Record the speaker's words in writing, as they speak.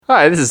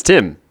Hi, this is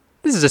Tim.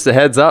 This is just a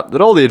heads up that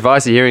all the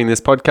advice you're hearing in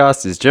this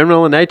podcast is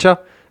general in nature.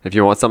 If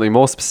you want something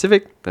more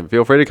specific, then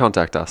feel free to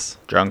contact us.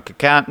 Drunk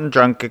accountant,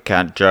 drunk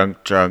accountant, drunk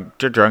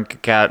accountant, drunk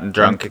accountant,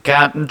 drunk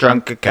accountant,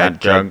 drunk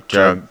accountant, drunk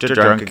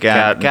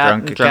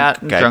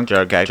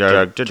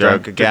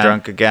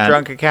accountant,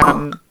 drunk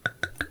accountant.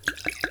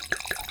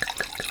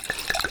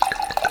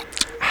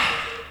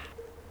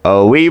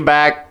 Oh, we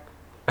back,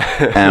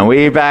 and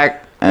we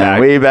back, and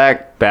we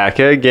back. Back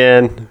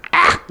again.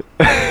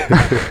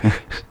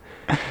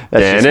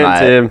 That's Dan just and my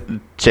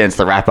Tim. Chance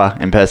the Rapper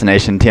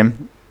impersonation,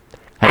 Tim.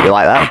 Hope you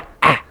like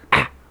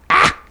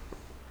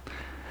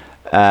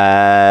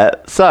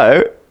that.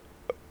 So,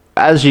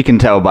 as you can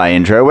tell by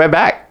intro, we're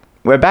back.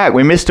 We're back.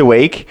 We missed a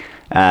week.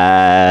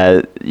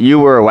 You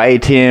were away,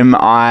 Tim.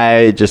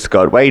 I just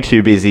got way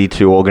too busy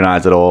to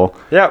organise it all.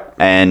 Yep.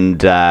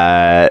 And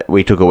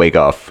we took a week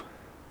off.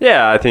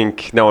 Yeah, I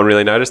think no one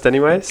really noticed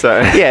anyway,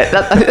 so... Yeah,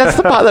 that's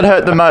the part that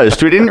hurt the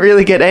most. We didn't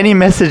really get any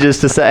messages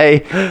to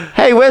say,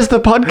 hey, where's the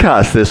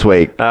podcast this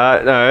week?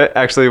 No,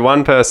 actually,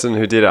 one person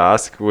who did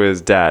ask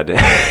was Dad.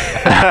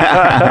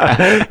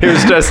 He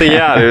was stressing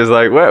out. He was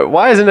like,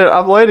 why isn't it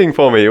uploading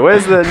for me?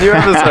 Where's the new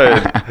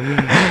episode?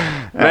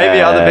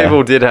 Maybe other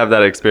people did have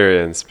that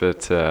experience,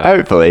 but...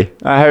 Hopefully.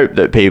 I hope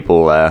that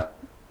people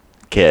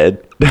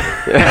cared.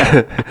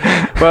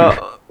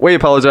 Well... We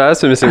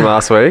apologise for missing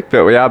last week,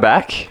 but we are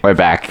back. We're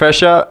back.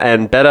 Fresher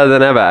and better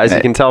than ever, as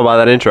you can tell by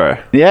that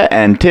intro. Yeah,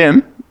 and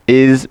Tim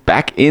is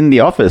back in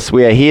the office.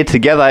 We are here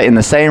together in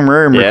the same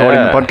room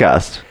recording the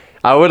podcast.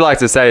 I would like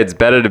to say it's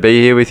better to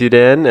be here with you,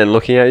 Dan, and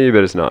looking at you,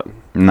 but it's not.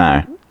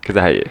 No. Because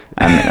I hate you.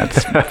 I mean,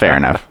 that's fair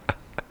enough.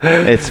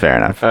 It's fair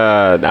enough.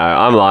 No,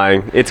 I'm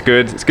lying. It's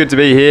good. It's good to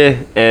be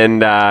here.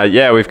 And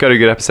we've got a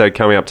good episode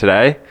coming up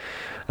today. It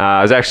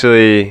was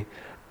actually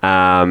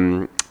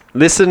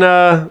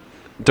listener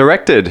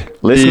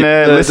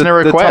listener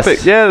request.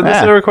 Topic.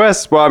 Listener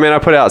request. Well, I mean, I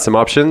put out some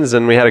options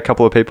and we had a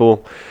couple of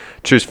people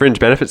choose fringe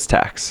benefits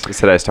tax as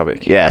today's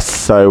topic. Yes,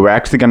 so we're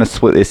actually going to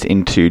split this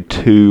into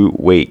 2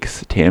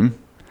 weeks, Tim.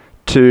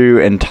 2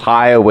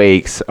 entire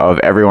weeks of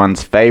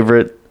everyone's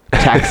favorite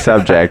tax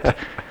subject,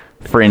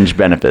 fringe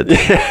benefits.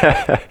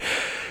 Yeah.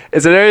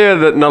 It's an area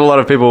that not a lot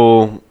of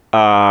people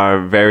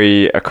are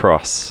very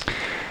across.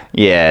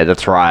 Yeah,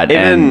 that's right.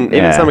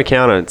 Even some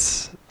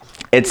accountants.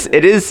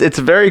 It's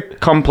very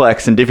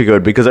complex and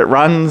difficult because it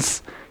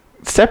runs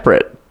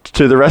separate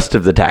to the rest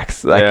of the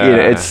tax.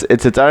 It's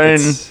its own.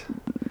 It's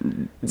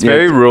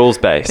very rules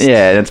based.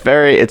 Yeah, and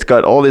it's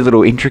got all these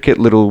little intricate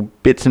little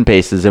bits and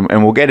pieces, and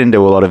we'll get into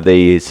a lot of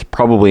these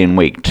probably in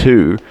week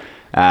 2.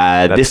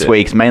 This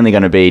week's mainly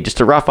going to be just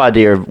a rough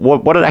idea of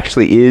what it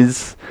actually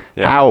is,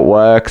 how it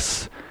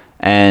works,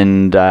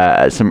 and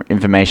some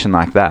information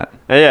like that.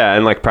 Yeah,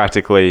 and like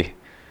practically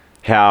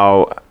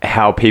how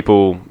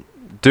people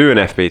do an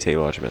FBT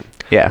lodgement.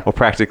 Yeah. Or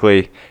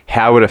practically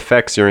how it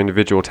affects your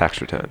individual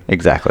tax return.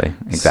 Exactly.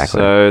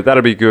 So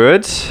that'll be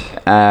good.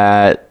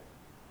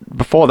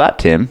 Before that,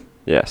 Tim.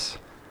 Yes.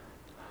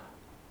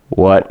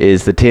 What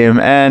is the Tim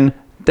and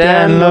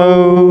Dan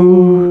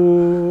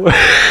Low?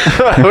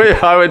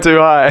 I went too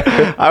high.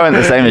 I went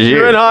the same as you.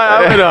 You went high,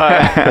 I went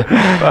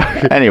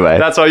high. Anyway.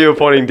 That's why you were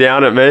pointing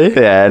down at me?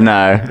 Yeah,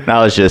 no.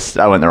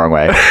 I went the wrong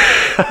way.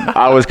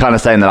 I was kind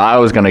of saying that I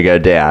was going to go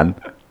down,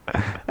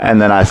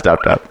 and then I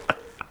stepped up.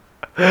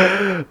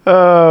 Oh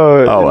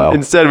well.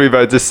 Instead, we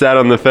both just sat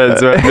on the fence,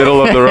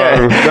 middle of the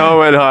road. No one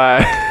went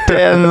high.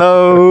 Dan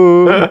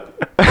Low.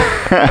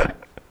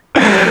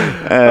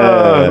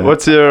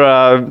 What's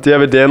your? Do you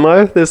have a Dan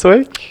Low this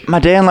week? My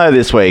Dan Low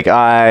this week.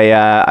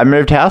 I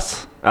moved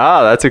house.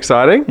 Ah, that's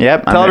exciting.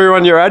 Yep. Tell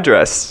everyone your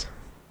address.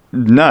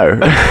 No.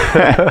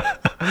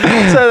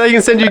 So they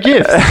can send you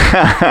gifts.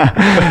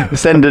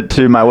 Send it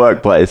to my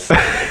workplace.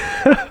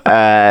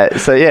 I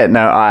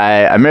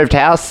moved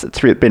house. It's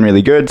been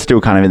really good.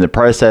 Still kind of in the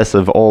process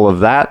of all of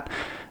that.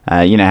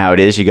 You know how it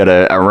is. You got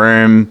a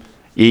room.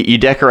 You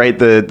decorate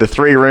the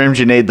 3 rooms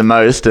you need the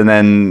most, and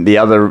then the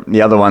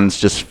other ones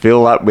just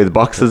fill up with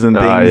boxes and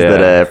things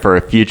that are for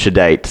a future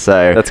date.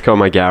 So that's called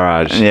my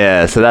garage.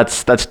 Yeah, so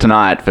that's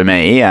tonight for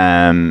me.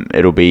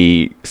 It'll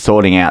be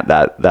sorting out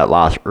that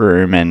last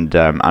room and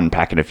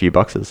unpacking a few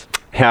boxes.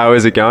 How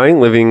is it going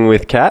living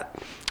with Kat?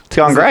 It's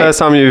going great. The first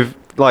time you've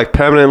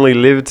permanently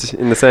lived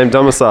in the same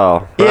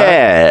domicile,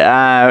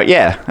 right?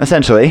 Yeah,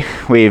 essentially.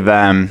 We've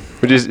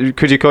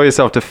could you call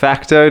yourself de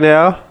facto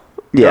now?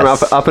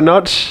 Yes. Up a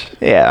notch?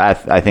 Yeah,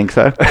 I think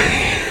so.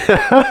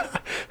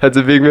 That's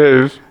a big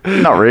move.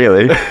 Not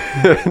really.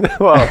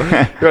 Well,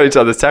 you're on each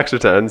other's tax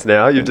returns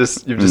now. You've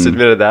just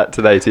admitted that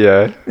to the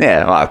ATO.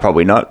 Yeah, well,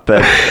 probably not,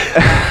 but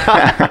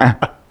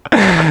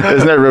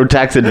there's no real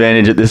tax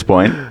advantage at this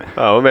point.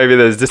 Oh, well, maybe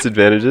there's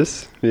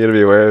disadvantages. You got to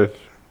be aware of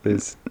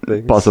these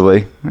things.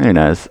 Possibly. Who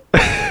knows?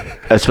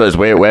 I suppose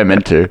we're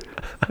meant to.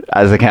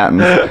 as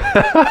accountants.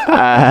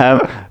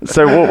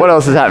 So what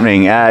else is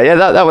happening? Yeah,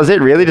 that was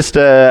it really. Just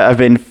I've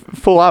been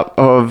full up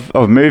of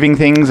moving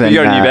things. And,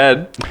 You got a new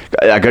bed?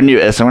 I got a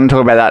new. So I want to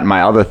talk about that in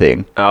my other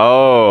thing.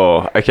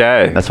 Oh,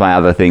 okay. That's my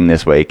other thing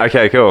this week.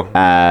 Okay, cool.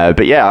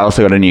 But yeah, I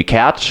also got a new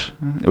couch,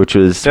 which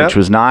was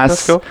nice.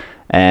 That's cool.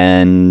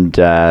 And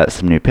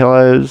some new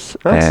pillows.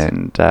 Nice.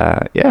 And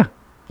yeah,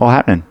 all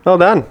happening. Well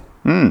done.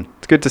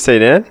 It's good to see you,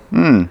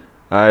 Dan.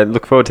 I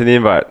look forward to the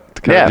invite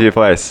to come to your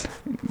place.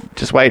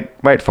 Just wait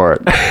for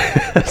it.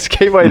 Just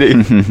keep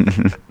waiting.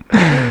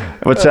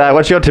 What's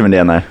your timing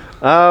down there?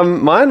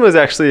 Mine was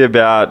actually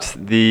about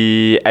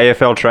the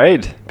AFL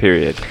trade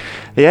period.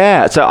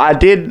 Yeah, so I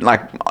did,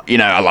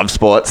 I love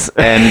sports,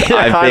 and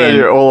I've I know been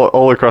you're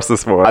all across the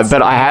sports.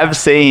 but I have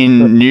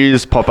seen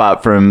news pop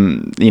up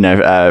from,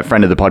 a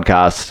friend of the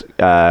podcast,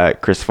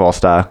 Chris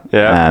Foster,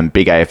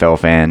 big AFL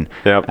fan,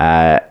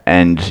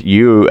 and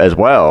you as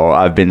well.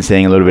 I've been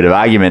seeing a little bit of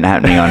argument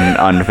happening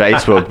on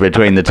Facebook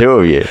between the two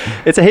of you.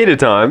 It's a heated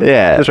time.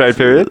 Yeah. The trade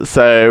period.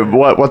 So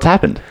what's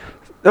happened?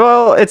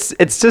 Well, it's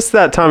just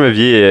that time of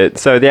year.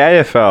 So the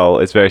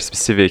AFL is very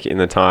specific in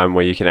the time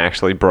where you can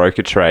actually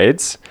broker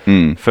trades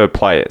for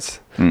players.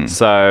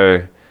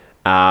 So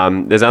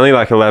there's only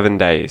 11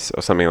 days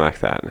or something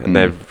like that, and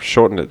they've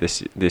shortened it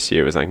this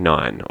year. It was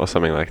 9 or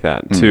something like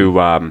that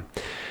to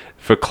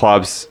for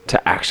clubs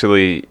to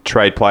actually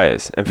trade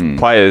players and for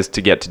players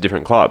to get to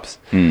different clubs.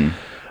 And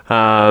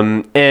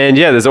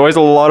yeah, there's always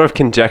a lot of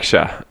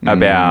conjecture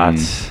about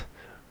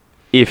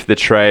if the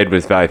trade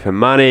was value for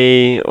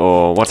money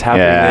or what's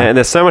happening there. And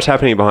there's so much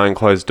happening behind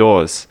closed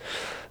doors.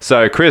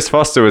 So Chris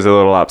Foster was a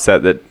little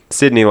upset that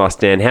Sydney lost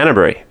Dan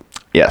Hanbury.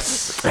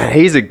 Yes.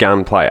 He's a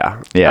gun player.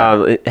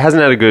 Yeah.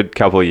 Hasn't had a good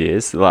couple of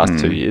years, the last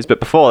 2 years. But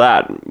before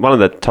that, one of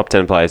the top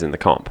 10 players in the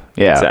comp,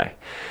 Yeah. I'd say.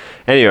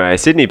 Anyway,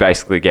 Sydney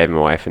basically gave him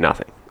away for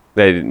nothing.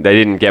 They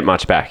didn't get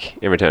much back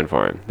in return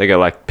for him. They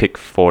got pick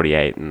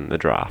 48 in the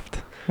draft.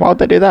 Why would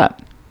they do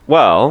that?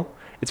 Well,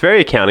 it's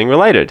very accounting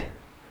related.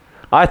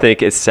 I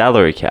think it's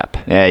salary cap.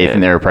 Yeah, you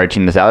think they're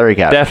approaching the salary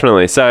cap?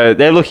 Definitely. So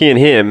they're looking at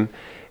him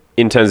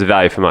in terms of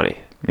value for money.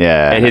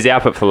 Yeah. And his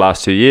output for the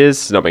last 2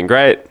 years has not been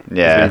great.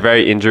 Yeah. He's been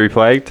very injury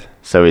plagued.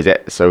 So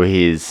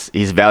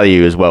his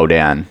value is well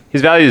down.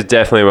 His value is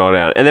definitely well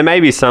down. And there may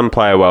be some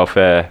player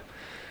welfare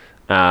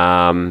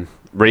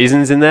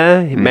reasons in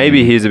there.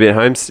 Maybe he's a bit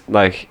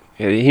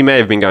he may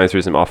have been going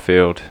through some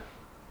off-field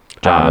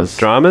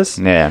dramas.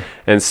 Yeah.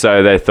 And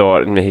so they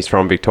thought he's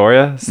from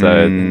Victoria,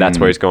 so that's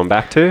where he's gone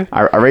back to.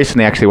 I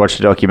recently actually watched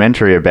a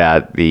documentary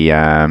about the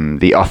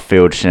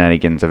off-field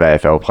shenanigans of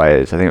AFL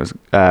players. I think it was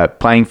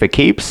Playing for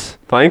Keeps.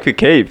 Playing for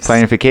keeps.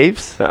 Playing for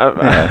Keeps? No,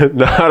 I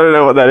don't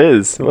know what that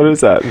is. What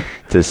is that?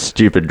 It's a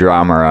stupid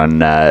drama on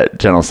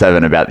Channel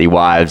 7 about the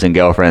wives and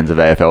girlfriends of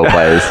AFL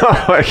players.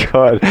 Oh my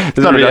God. It's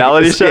not a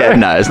reality show? Yeah,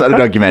 no, it's not a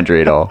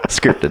documentary at all.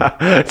 Scripted.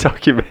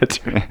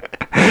 Documentary.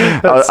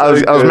 I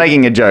was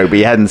making a joke, but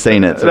you hadn't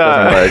seen it, so it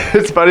doesn't work.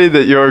 It's funny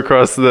that you're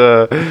across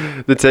the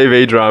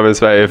TV dramas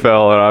for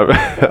AFL,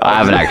 and I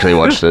haven't actually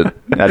watched it.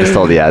 I just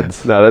saw the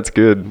ads. No, that's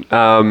good.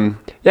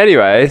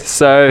 Anyway,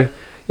 so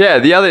yeah,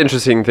 the other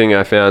interesting thing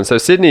I found. So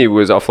Sydney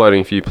was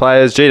offloading a few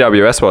players.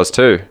 GWS was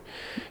too.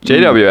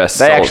 GWS.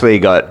 They actually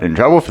got in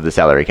trouble for the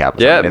salary cap.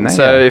 Yeah. Didn't they?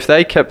 So if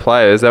they kept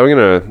players, they were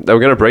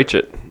gonna breach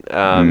it.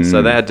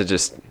 So they had to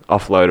just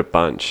offload a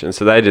bunch, and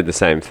so they did the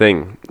same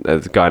thing.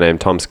 There's a guy named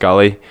Tom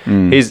Scully.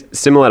 He's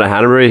similar to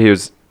Hanbury. He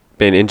was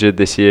been injured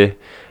this year,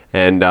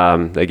 and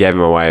they gave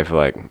him away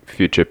for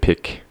future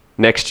pick,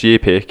 next year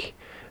pick,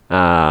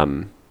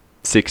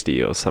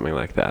 60 or something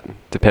like that,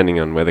 depending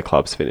on where the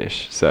clubs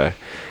finish. So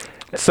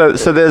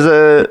there's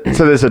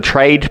a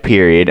trade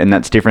period, and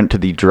that's different to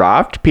the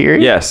draft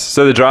period. yes,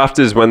 so the draft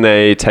is when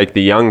they take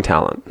the young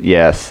talent,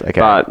 Yes. Okay.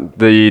 but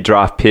the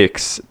draft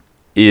picks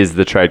is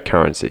the trade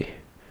currency.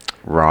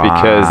 Right.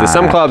 Because there's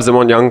some clubs that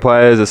want young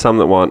players, there's some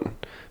that want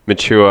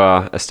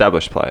mature,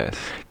 established players.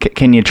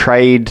 Can you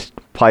trade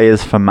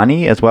players for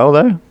money as well,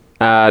 though?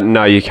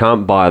 No, you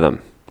can't buy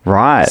them.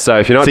 Right. So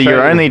if you're not you're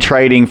trading- only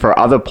trading for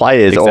other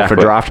players or for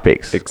Exactly. draft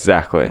picks.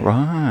 Exactly.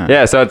 Right.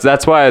 Yeah, so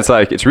that's why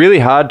it's really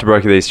hard to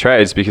broker these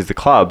trades, because the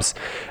clubs,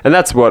 and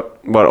that's what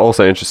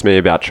also interests me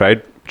about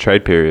trade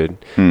period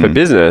for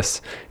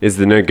business, is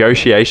the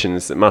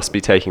negotiations that must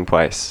be taking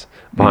place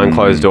behind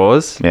closed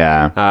doors.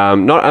 Yeah.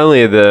 Not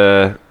only are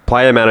the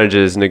player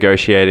managers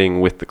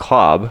negotiating with the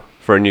club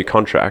for a new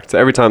contract, so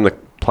every time the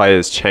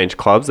players change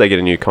clubs, they get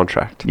a new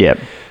contract. Yep.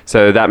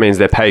 So that means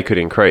their pay could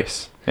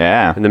increase.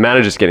 Yeah. And the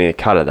manager's getting a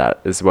cut of that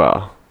as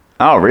well.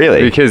 Oh,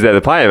 really? Because they're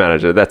the player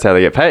manager, that's how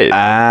they get paid.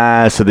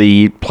 So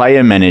the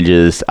player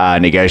managers are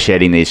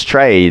negotiating these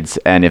trades,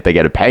 and if they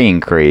get a pay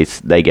increase,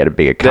 they get a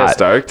bigger cut. They're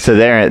stoked. So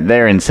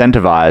they're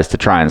incentivized to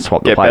try and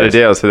swap the Get players.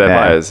 better deals for their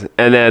players.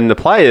 And then the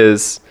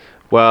players,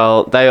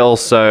 well, they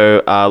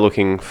also are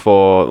looking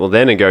for,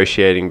 they're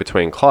negotiating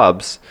between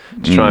clubs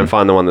to try and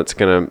find the one that's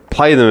going to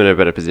play them in a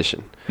better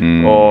position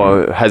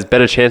or has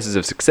better chances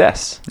of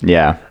success.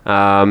 Yeah.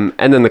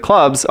 And then the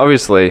clubs,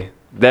 obviously,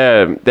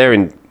 they're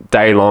in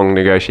day-long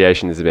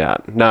negotiations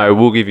about, no,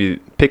 we'll give you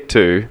pick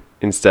 2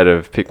 instead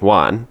of pick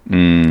one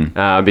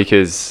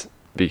because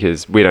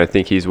we don't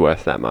think he's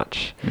worth that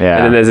much. Yeah.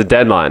 And then there's a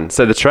deadline.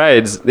 So the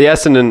trades, the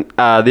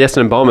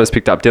Essendon Bombers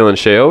picked up Dylan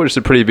Shield, which is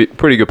a pretty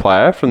good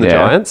player from the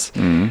Giants.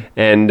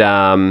 And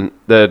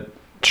the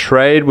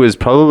trade was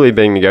probably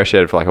being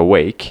negotiated for like a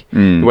week.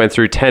 It went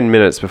through 10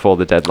 minutes before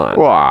the deadline,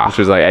 which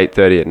was like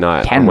 8:30 at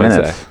night 10 on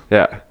Wednesday. minutes.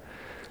 Yeah.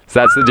 So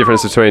that's the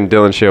difference between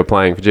Dylan Shield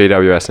playing for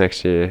GWS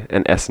next year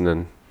and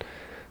Essendon.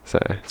 So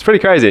it's pretty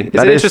crazy. It's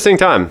an interesting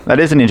time. That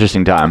is an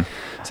interesting time.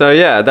 So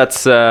yeah,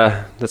 that's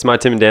my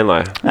Tim and Dan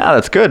Low. Ah,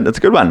 that's good. That's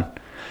a good one.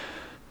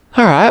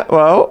 All right.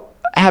 Well,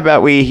 how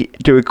about we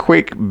do a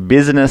quick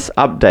business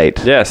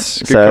update? Yes.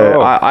 Good So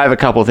call. I have a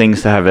couple of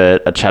things to have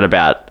a chat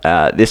about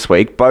this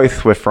week.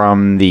 Both were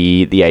from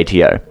the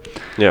ATO.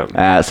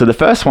 Yeah. So the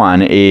first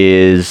one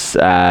is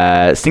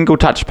single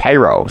touch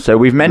payroll. So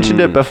we've mentioned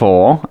it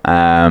before.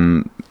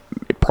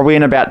 Probably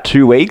in about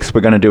 2 weeks, we're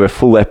going to do a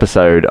full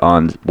episode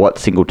on what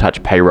single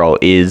touch payroll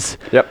is.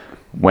 Yep.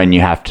 When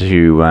you have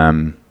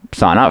to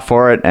sign up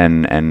for it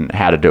and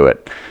how to do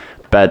it.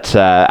 But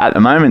at the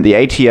moment, the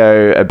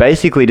ATO are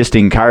basically just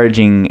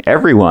encouraging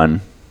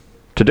everyone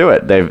to do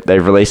it.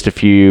 They've released a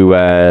few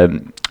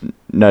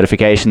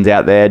notifications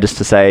out there just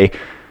to say,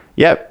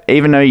 yep,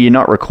 even though you're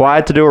not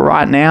required to do it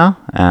right now,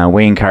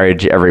 we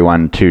encourage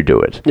everyone to do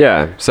it.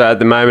 Yeah. So at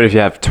the moment, if you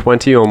have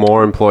 20 or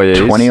more employees,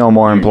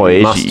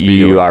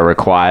 you are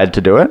required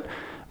to do it.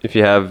 If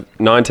you have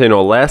 19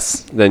 or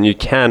less, then you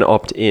can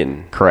opt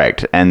in.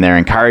 Correct. And they're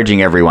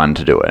encouraging everyone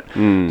to do it.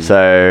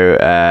 So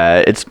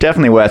it's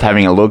definitely worth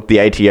having a look.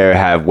 The ATO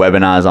have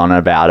webinars on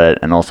about it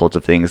and all sorts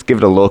of things. Give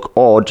it a look,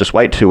 or just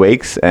wait 2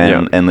 weeks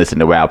and listen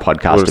to our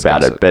podcast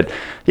about it. But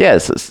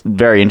yes, it's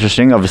very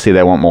interesting. Obviously,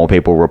 they want more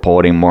people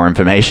reporting more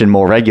information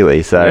more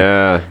regularly.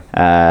 So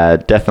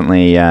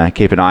definitely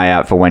keep an eye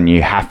out for when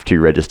you have to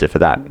register for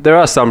that. There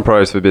are some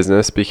pros for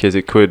business because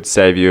it could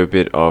save you a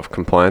bit of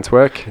compliance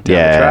work down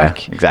the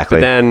track. Exactly.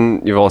 But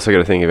then you've also got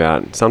to think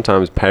about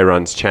sometimes pay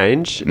runs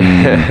change.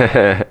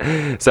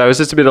 So it's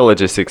just a bit of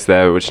logistics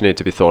there which need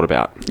to be thought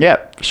about. Yeah,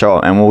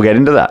 sure. And we'll get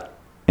into that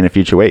in a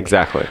future week.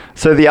 Exactly.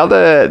 So the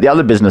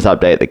other business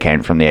update that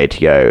came from the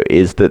ATO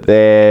is that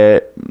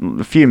a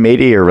few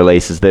media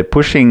releases, they're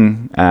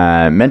pushing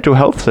mental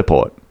health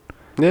support.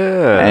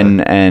 Yeah.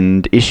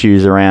 And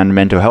issues around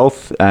mental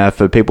health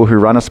for people who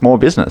run a small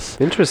business.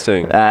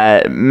 Interesting.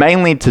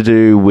 Mainly to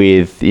do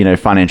with,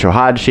 financial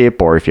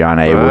hardship, or if you're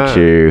unable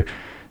to,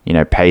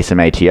 pay some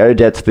ATO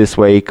debts this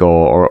week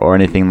or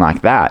anything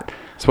like that.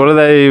 So what are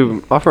they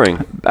offering?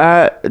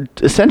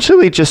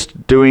 Essentially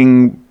just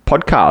doing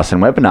podcasts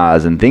and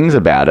webinars and things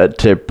about it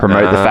to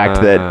promote the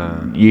fact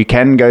that you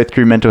can go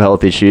through mental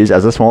health issues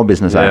as a small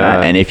business owner.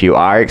 And if you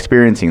are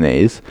experiencing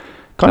these,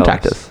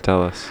 contact us.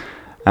 Tell us.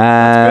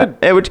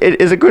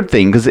 It is a good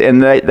thing because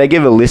they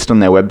give a list on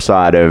their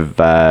website of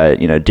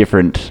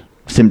different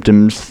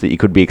symptoms that you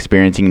could be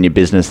experiencing in your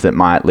business that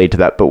might lead to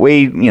that. But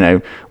we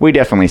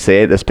definitely see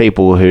it. There's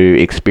people who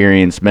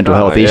experience mental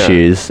health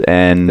issues,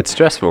 and it's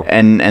stressful,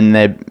 and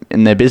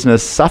their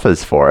business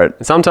suffers for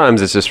it.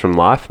 Sometimes it's just from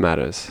life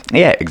matters.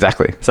 Yeah,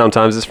 exactly.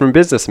 Sometimes it's from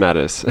business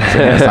matters.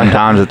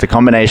 Sometimes it's a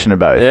combination of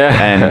both.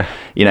 Yeah. And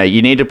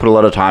you need to put a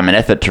lot of time and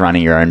effort to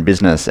running your own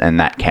business, and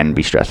that can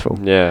be stressful.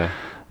 Yeah.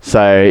 So,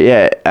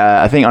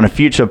 I think on a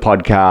future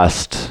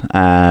podcast,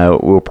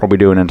 we'll probably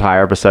do an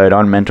entire episode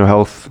on mental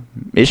health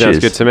issues. Sounds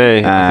good to me.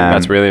 I think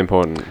that's really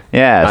important.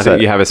 Yeah. I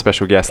think you have a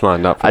special guest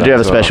lined up for that. I do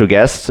have a special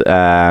guest,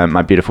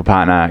 my beautiful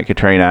partner,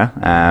 Katrina.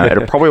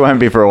 It probably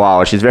won't be for a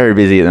while. She's very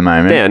busy at the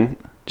moment. Dan,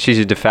 she's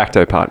your de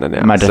facto partner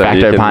now. My de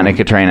facto partner,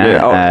 Katrina.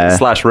 Yeah,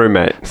 slash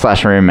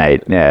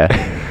roommate. Yeah.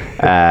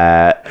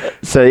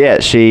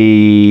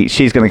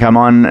 She's going to come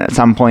on at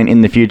some point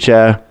in the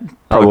future.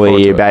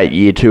 Probably about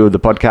year 2 of the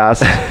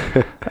podcast.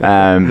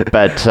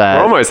 But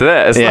we're almost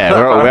there.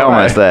 We're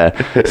almost there.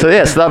 So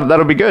yes,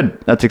 that'll be good.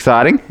 That's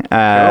exciting.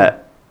 Cool.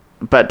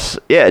 But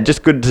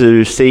just good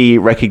to see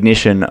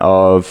recognition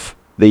of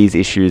these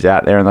issues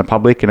out there in the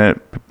public and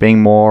it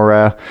being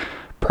more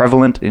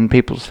prevalent in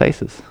people's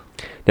faces.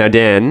 Now,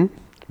 Dan,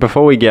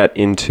 before we get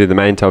into the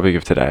main topic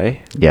of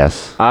today,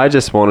 yes, I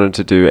just wanted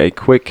to do a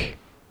quick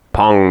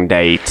Pong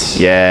date.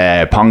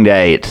 Yeah, Pong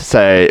date.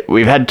 So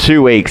we've had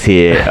 2 weeks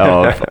here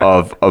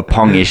of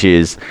Pong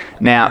issues.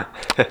 Now,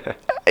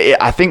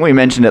 I think we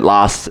mentioned it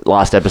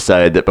last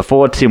episode that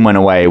before Tim went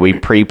away, we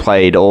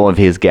pre-played all of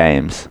his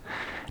games.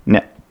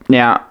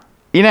 Now,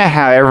 you know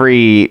how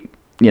every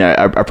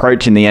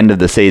approaching the end of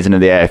the season of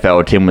the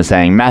AFL, Tim was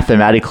saying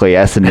mathematically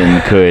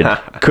Essendon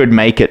could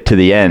make it to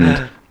the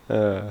end.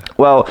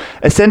 Well,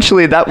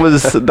 essentially that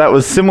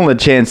was similar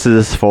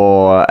chances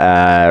for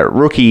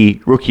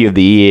rookie of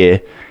the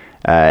year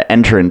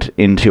entrant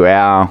into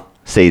our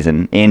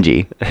season,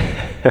 Angie.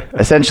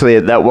 Essentially,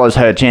 that was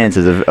her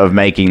chances of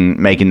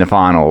making the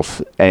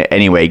finals.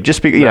 Anyway,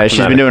 just because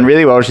she's been doing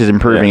really well, she's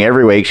improving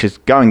every week, she's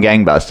going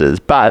gangbusters,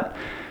 but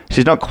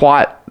she's not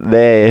quite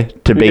there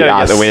to beat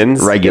us get the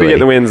wins. regularly. We get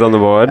the wins on the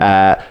board.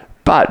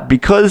 But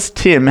because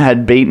Tim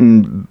had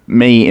beaten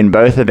me in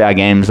both of our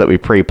games that we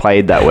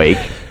pre-played that week,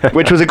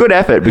 which was a good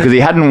effort because he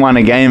hadn't won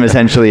a game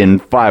essentially in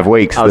 5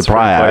 weeks I was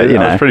prior.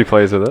 I was pretty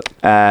pleased with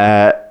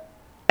it.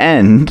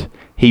 And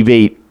he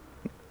beat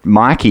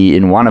Mikey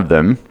in one of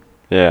them.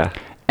 Yeah.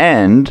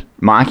 And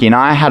Mikey and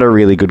I had a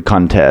really good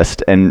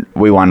contest and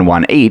we won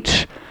one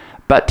each.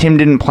 But Tim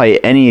didn't play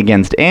any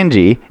against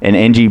Angie, and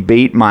Angie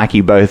beat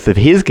Mikey both of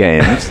his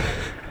games.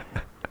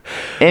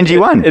 Angie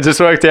won. It just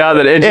worked out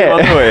that Angie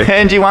won the week.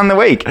 Angie won the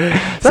week.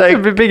 That's a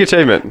big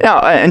achievement. Yeah,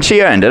 and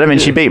she earned it. I mean,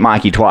 she beat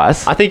Mikey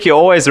twice. I think you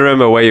always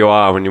remember where you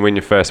are when you win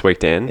your first week,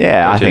 Dan.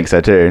 Yeah, I think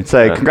so too.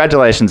 So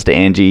congratulations to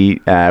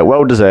Angie.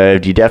 Well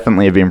deserved. You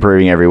definitely have been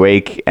improving every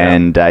week,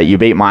 and you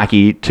beat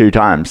Mikey 2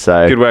 times.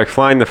 So good work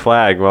flying the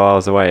flag while I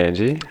was away,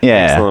 Angie.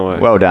 Yeah, excellent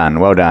work.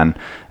 Well done.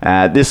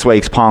 This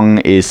week's Pong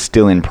is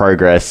still in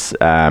progress.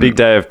 Big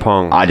day of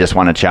Pong. I just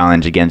won a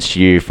challenge against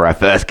you for our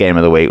first game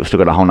of the week. We've still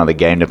got a whole other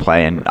game to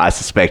play, and I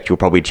suspect you'll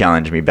probably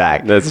challenge me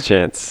back. There's a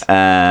chance.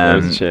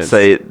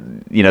 So,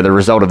 you know, the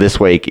result of this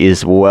week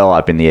is well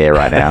up in the air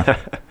right now.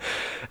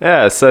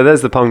 Yeah, so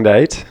there's the Pong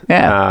date.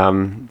 Yeah.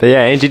 But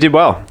yeah, Angie did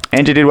well.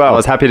 I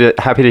was happy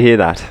to hear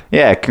that.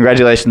 Yeah,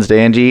 congratulations to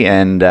Angie,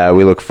 and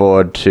we look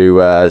forward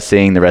to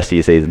seeing the rest of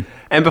your season.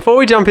 And before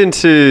we jump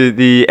into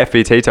the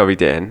FBT topic,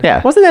 Dan,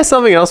 wasn't there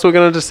something else we're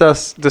going to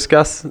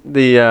discuss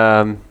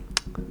the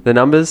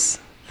numbers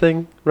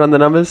thing? Run the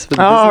numbers? For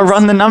the business?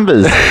 Run the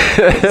numbers.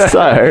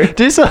 So,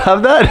 do you still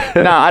have that?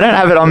 No, I don't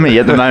have it on me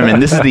at the moment.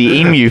 This is the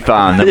emu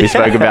farm that we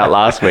spoke about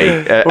last week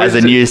as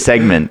a new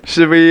segment.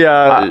 Should we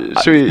add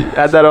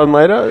that on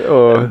later?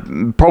 Or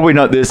probably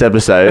not this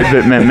episode,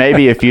 but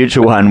maybe a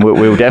future one.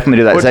 We'll definitely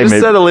do that segment.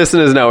 Just so the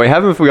listeners know, we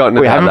haven't forgotten.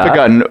 We haven't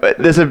forgotten.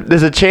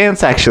 There's a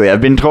chance actually.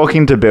 I've been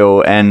talking to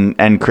Bill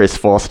and Chris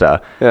Forster,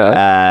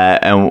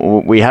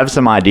 and we have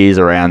some ideas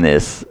around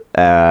this.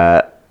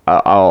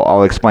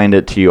 I'll explain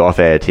it to you off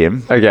air,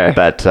 Tim. Okay.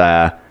 But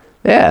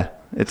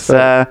it's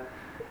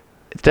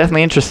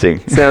definitely interesting.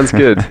 Sounds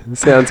good.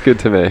 Sounds good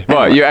to me.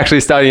 What, you're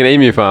actually starting an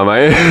emu farm,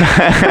 are you?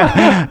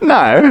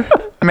 No,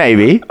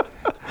 maybe.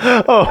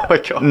 Oh my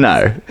god.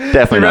 No,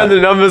 definitely you not. ran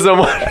the numbers on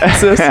one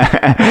basis.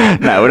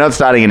 No, we're not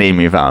starting an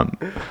emu farm.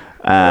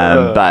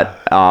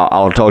 But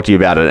I'll talk to you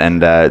about it,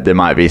 and there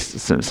might be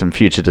some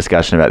future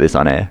discussion about this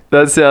on air.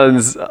 That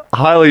sounds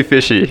highly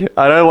fishy.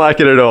 I don't like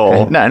it at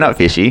all. No, not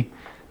fishy.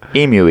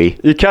 Emu-y.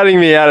 You're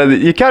cutting me out of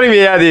the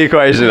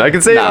equation. I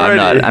can see it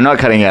already. I'm not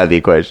cutting out of the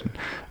equation.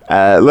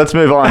 Let's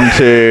move on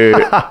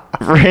to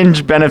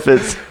fringe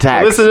benefits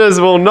tax. Listeners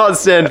will not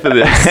stand for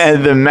this.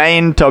 The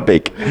main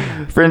topic,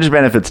 fringe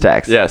benefits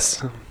tax.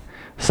 Yes.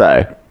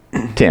 So,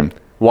 Tim.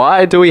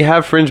 Why do we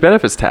have fringe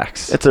benefits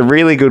tax? It's a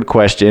really good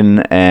question,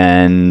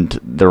 and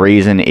the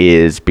reason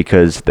is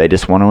because they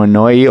just want to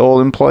annoy all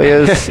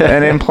employers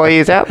and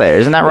employees out there.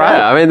 Isn't that right?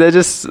 Yeah, I mean,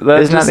 isn't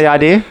that the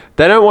idea?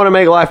 They don't want to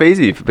make life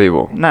easy for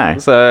people. No.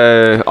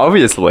 So,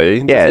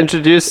 obviously, just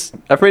introduce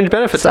a fringe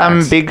benefits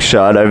tax. Some big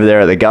shot over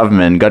there at the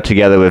government got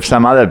together with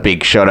some other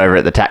big shot over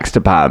at the tax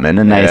department,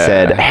 and they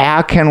said,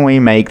 how can we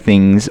make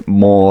things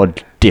more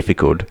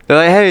difficult? They're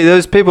like, hey,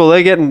 those people,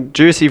 they're getting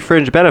juicy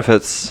fringe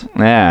benefits.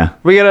 Yeah.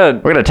 We're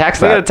gonna tax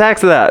that. We're gonna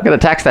tax that. We're gonna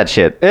tax that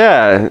shit.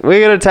 Yeah.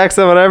 We're gonna tax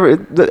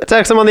them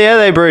tax them on the air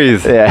they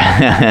breathe.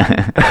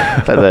 Yeah.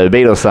 It's like the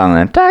Beatles song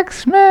then.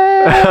 Tax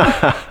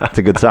man. It's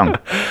a good song.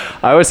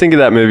 I always think of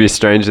that movie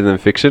Stranger Than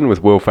Fiction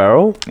with Will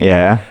Ferrell.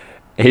 Yeah.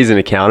 He's an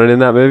accountant in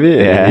that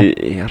movie. Yeah.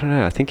 I don't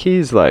know. I think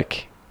he's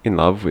like in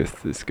love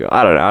with this girl.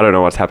 I don't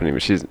know what's happening,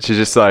 but she's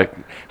just like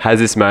has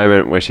this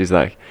moment where she's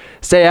like,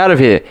 stay out of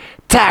here,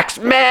 tax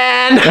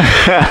man.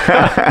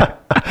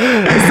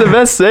 It's the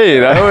best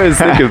scene. I always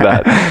think of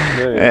that.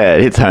 Yeah,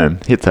 it hits home.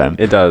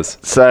 It does.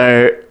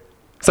 So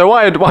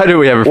why do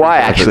we have a fringe why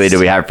benefits? Actually do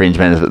we have fringe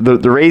benefits?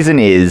 The reason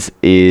is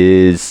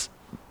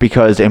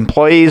because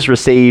employees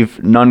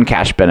receive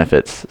non-cash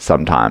benefits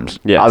sometimes,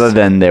 other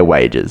than their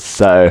wages.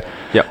 So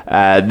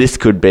this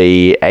could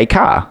be a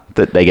car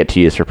that they get to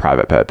use for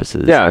private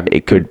purposes. Yeah.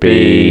 It could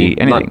be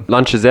anything.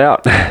 Lunch is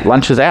out.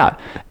 Lunch is out.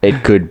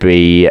 It could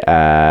be,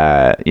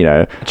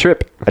 a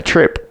trip.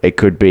 It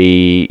could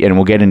be, and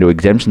we'll get into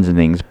exemptions and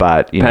things,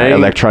 but,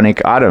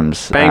 electronic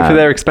items. Paying for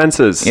their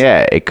expenses.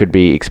 Yeah, it could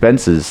be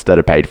expenses that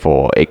are paid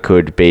for. It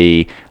could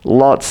be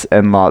lots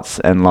and lots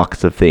and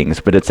lots of things.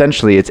 But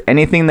essentially, it's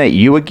anything that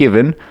you were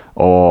given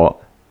or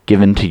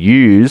given to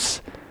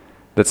use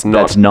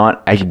that's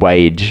not a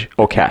wage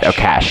or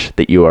cash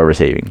that you are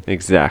receiving.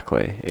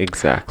 Exactly.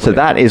 So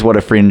that is what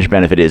a fringe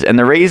benefit is. And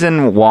the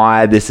reason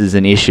why this is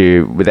an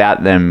issue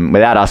without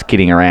us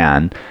kidding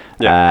around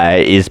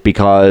is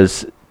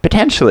because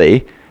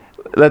potentially,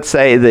 let's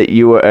say that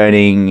you were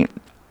earning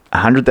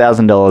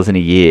 $100,000 in a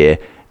year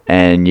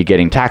and you're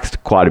getting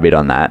taxed quite a bit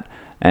on that.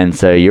 And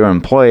so your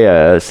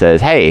employer says,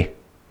 hey,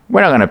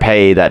 we're not going to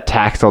pay that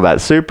tax or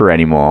that super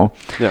anymore.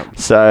 Yeah.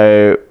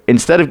 So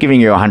instead of giving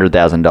you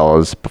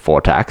 $100,000 before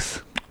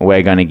tax,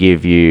 we're going to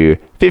give you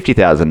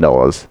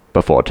 $50,000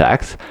 before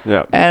tax.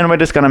 Yeah. And we're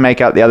just going to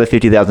make up the other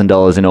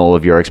 $50,000 in all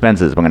of your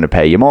expenses. We're going to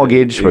pay your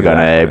mortgage. We're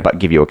going to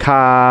give you a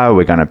car.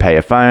 We're going to pay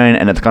a phone.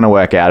 And it's going to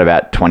work out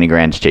about 20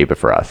 grand cheaper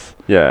for us.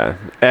 Yeah.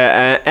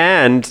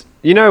 And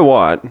you know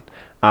what?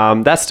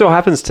 That still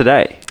happens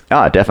today.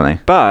 Oh,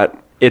 definitely. But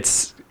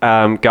it's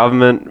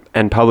government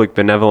and public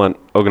benevolent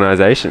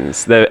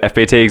organizations. They're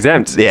FBT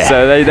exempt. Yeah.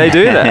 So they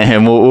do that.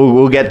 And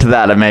we'll get to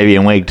that maybe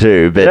in week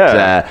 2.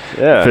 But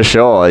for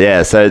sure,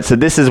 yeah. So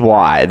this is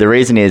why. The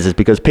reason is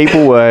because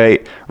people were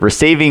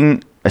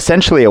receiving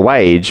essentially a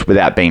wage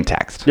without being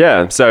taxed.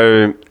 Yeah.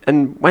 So,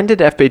 and when did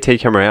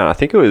FBT come around? I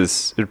think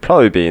it'd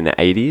probably be in the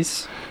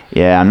 80s.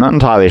 Yeah, I'm not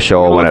entirely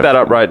sure. We'll look that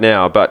up right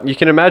now. But you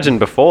can imagine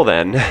before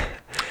then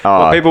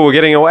what people were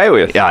getting away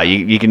with. Yeah,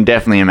 you can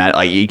definitely imagine.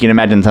 Like, you can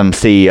imagine some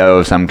CEO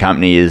of some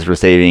company is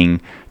receiving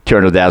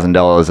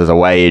 $200,000 as a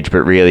wage,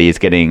 but really is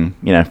getting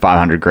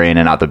 $500 grand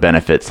and other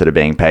benefits that are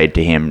being paid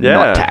to him,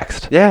 not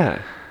taxed.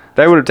 Yeah,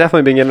 they would have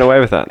definitely been getting away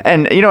with that.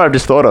 And you know what I've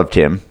just thought of,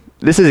 Tim?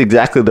 This is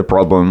exactly the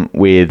problem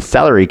with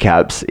salary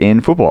caps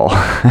in football.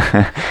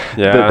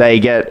 That they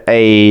get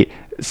a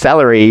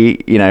salary,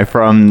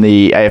 from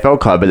the AFL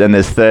club, but then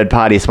there's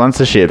third-party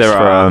sponsorships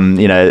from,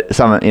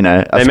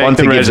 a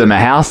sponsor gives them a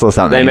house or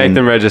something. They make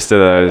them register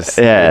those.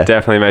 Yeah. They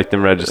definitely make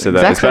them register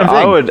those. Exact same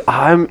But thing.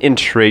 I'm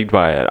intrigued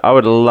by it. I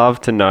would love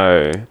to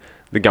know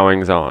the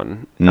goings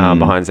on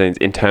behind the scenes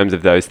in terms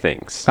of those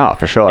things. Oh,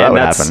 for sure, that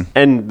would happen.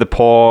 And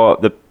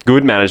the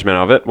good management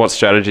of it, what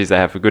strategies they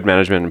have for good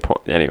management.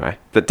 Anyway,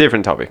 the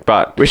different topic.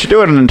 But we should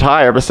do an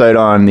entire episode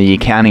on the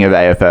accounting of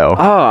AFL.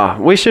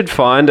 Oh, we should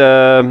find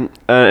an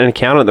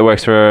accountant that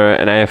works for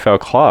an AFL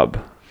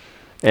club.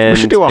 And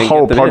we should do a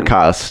whole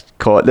podcast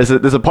called. There's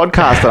a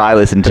podcast that I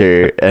listen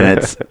to, and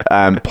it's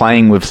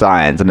Playing with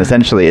Science, and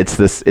essentially it's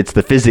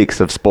the physics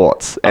of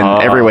sports. And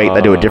every week they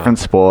do a different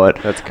sport,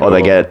 or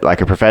they get like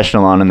a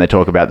professional on, and they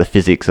talk about the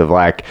physics of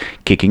like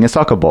kicking a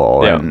soccer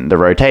ball and the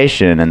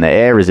rotation and the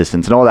air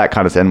resistance and all that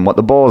kind of stuff, and what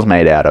the ball's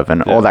made out of,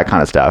 and all that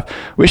kind of stuff.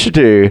 We should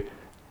do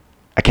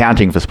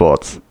accounting for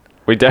sports.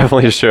 We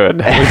definitely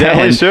should.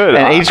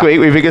 And each week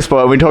we pick a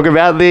sport and we talk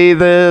about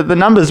the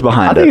numbers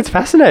behind it. I think it's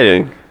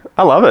fascinating.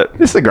 I love it.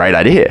 This is a great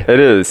idea. It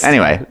is.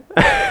 Anyway,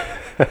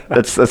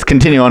 let's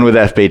continue on with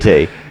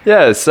FBT.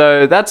 Yeah,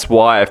 so that's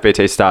why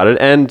FBT started.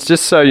 And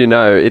just so you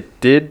know,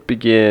 it did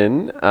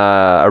begin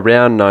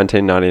around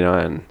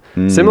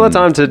 1999. Similar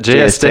time to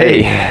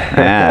GST.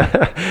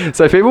 Yeah.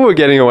 So people were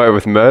getting away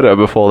with murder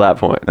before that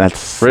point.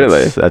 That's a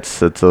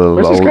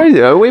which is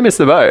crazy. We missed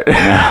the boat.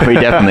 No, we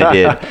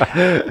definitely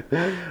did.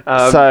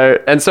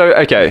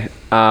 Okay.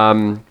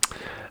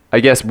 I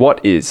guess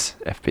what is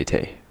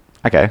FBT?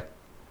 Okay.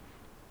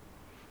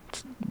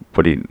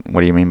 What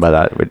do you mean by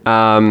that?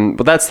 Well,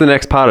 that's the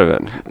next part of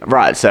it.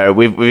 Right. So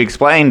we've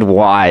explained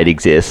why it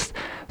exists.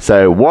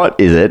 So what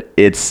is it?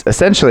 It's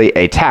essentially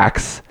a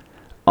tax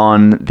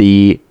on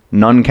the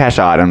non-cash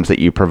items that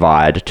you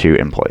provide to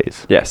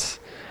employees. Yes.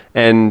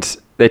 And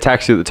they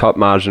tax you at the top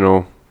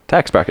marginal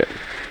tax bracket.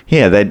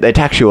 Yeah, they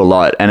tax you a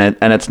lot, and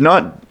it's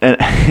not. And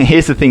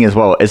here's the thing as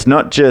well: it's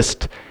not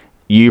just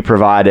you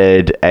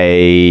provided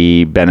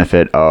a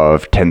benefit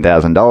of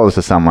 $10,000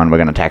 to someone. We're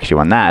going to tax you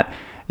on that.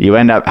 You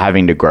end up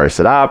having to gross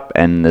it up,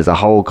 and there's a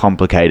whole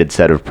complicated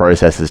set of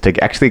processes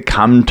to actually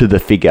come to the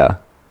figure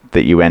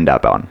that you end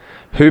up on.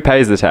 Who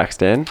pays the tax,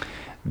 Dan?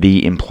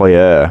 The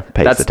employer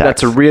pays the tax.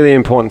 That's a really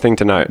important thing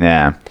to note.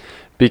 Yeah.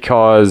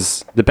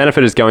 Because the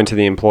benefit is going to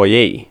the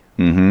employee.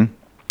 Mm-hmm.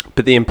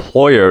 But the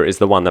employer is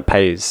the one that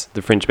pays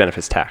the fringe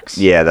benefits tax.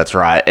 Yeah, that's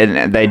right.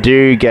 And they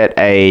do get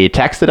a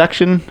tax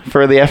deduction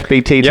for the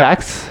FBT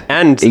tax.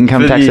 And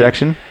income tax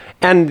deduction.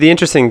 And the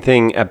interesting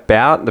thing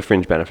about the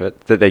fringe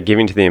benefit that they're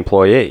giving to the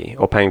employee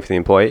or paying for the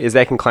employee is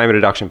they can claim a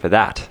deduction for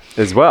that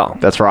as well.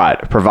 That's right,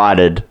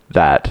 provided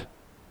that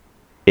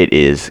it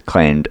is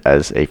claimed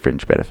as a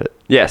fringe benefit.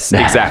 Yes,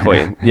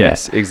 exactly.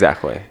 Yes,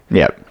 exactly.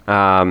 Yep.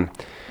 That's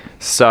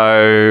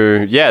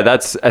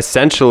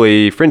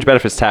essentially fringe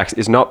benefits tax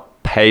is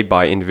not paid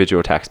by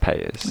individual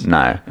taxpayers.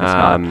 No,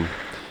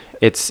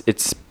 it's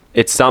not.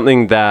 It's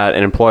something that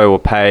an employer will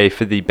pay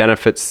for the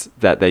benefits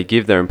that they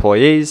give their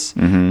employees.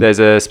 Mm-hmm. There's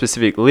a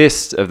specific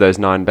list of those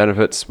 9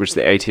 benefits which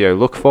the ATO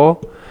look for.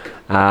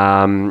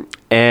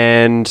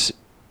 And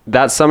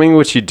that's something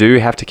which you do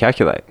have to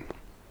calculate.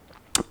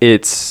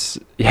 It's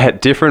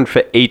different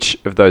for each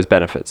of those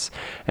benefits.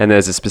 And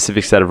there's a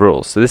specific set of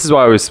rules. So this is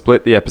why we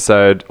split the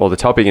episode or the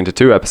topic into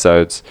 2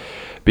 episodes,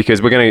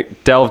 because we're going to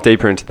delve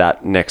deeper into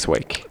that next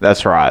week.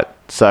 That's right.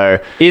 So,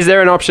 is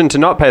there an option to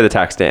not pay the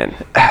tax, Dan?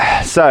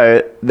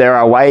 So there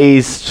are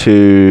ways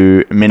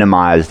to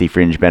minimize the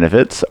fringe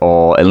benefits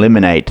or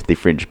eliminate the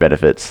fringe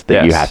benefits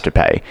that you have to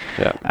pay.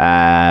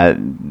 Yeah.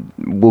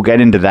 We'll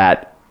get into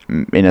that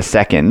in a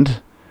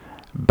second,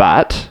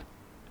 but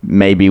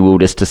maybe we'll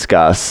just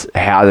discuss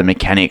how the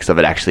mechanics of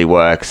it actually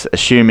works,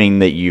 assuming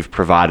that you've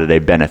provided a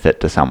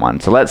benefit to someone.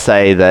 So let's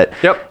say that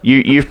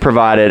you've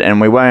provided,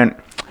 and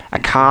a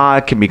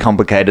car can be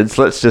complicated,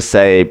 so let's just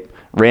say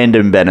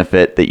random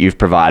benefit that you've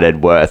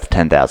provided worth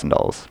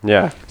 $10,000.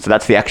 Yeah. So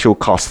that's the actual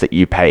cost that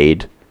you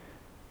paid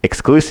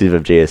exclusive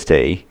of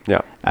GST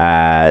Yeah.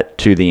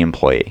 to the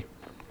employee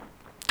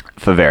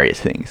for various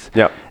things.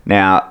 Yep.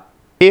 Now,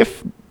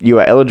 if you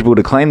are eligible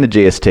to claim the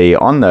GST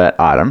on that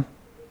item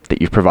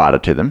that you've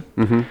provided to them,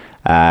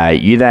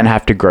 you then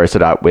have to gross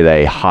it up with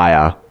a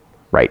higher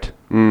rate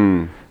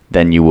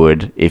than you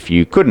would if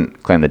you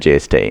couldn't claim the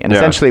GST. And Yeah.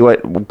 essentially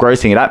what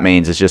grossing it up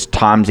means is just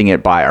timesing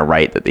it by a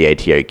rate that the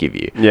ATO give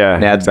you. Yeah,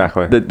 now,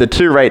 exactly. The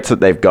two rates that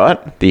they've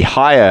got, the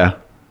higher,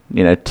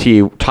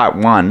 tier type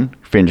 1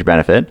 fringe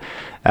benefit,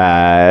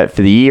 for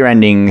the year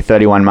ending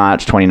 31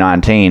 March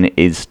 2019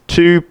 is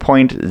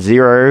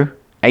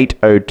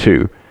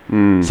 2.0802.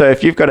 So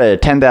if you've got a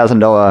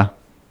 $10,000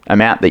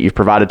 amount that you've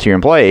provided to your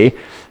employee,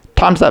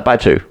 times that by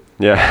 2.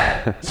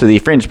 Yeah. So the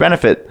fringe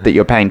benefit that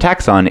you're paying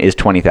tax on is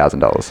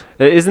 $20,000.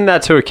 Isn't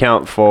that to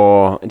account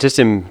for, just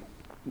in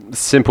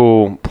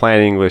simple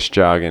plain English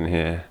jargon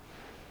here,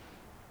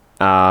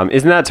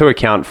 isn't that to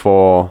account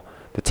for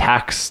the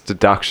tax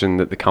deduction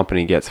that the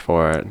company gets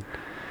for it?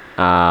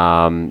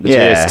 The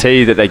Yeah.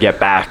 GST that they get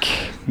back.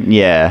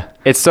 Yeah.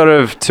 It's sort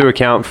of to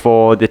account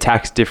for the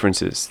tax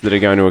differences that are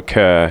going to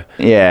occur.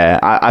 Yeah.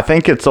 I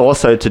think it's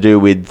also to do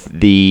with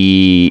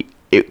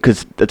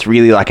because it's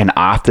really like an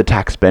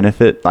after-tax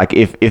benefit. Like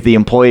if the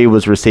employee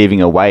was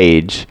receiving a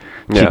wage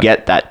to Yeah.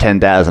 get that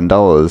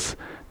 $10,000,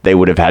 they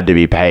would have had to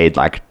be paid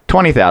like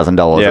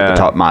 $20,000 at Yeah. the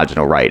top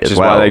marginal rate Which as is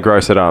well. why they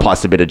gross it up.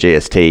 Plus a bit of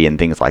GST and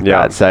things like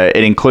Yeah. that. So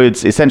it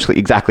includes essentially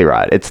exactly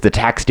right. It's the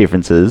tax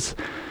differences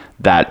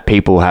that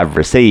people have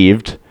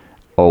received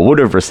or would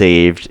have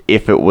received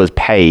if it was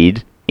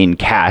paid in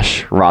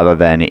cash rather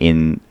than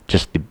in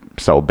just the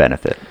sole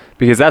benefit.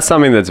 Because that's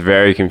something that's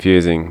very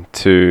confusing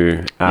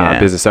to Yeah.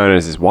 business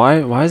owners is why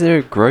is there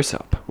a gross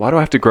up? Why do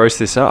I have to gross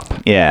this up?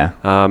 Yeah.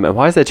 And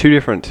why is there two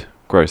different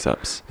gross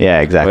ups? Yeah,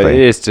 Well, exactly. it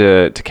is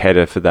to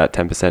cater for that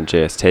 10%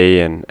 GST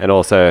and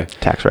also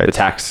Tax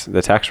rates.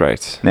 the tax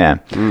rates. Yeah.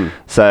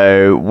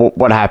 So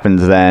what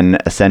happens then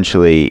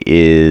essentially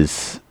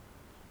is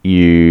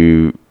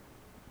you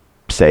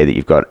say that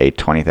you've got a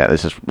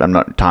 $20,000. I'm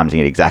not timesing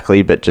it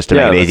exactly, but just to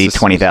Yeah, make it that's easy, just-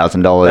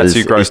 $20,000 that's is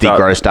your the grossed up.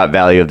 grossed up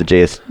value of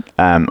the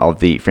of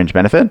the fringe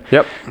benefit.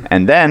 Yep.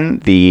 And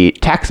then the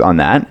tax on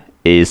that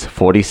is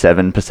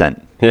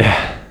 47%. Yeah.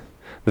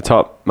 The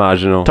top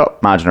marginal.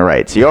 Top marginal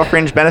rate. So your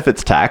fringe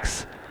benefits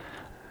tax.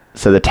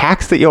 So the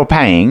tax that you're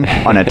paying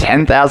on a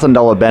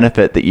 $10,000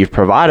 benefit that you've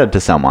provided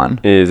to someone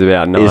is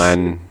about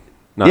nine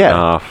and a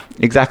half.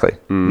 Exactly.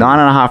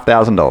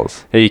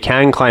 $9,500. You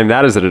can claim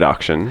that as a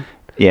deduction.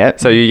 Yeah.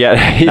 So you get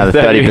Another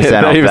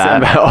 30%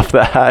 off that. off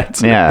that.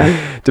 Yeah.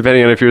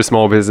 Depending on if you're a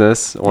small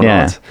business or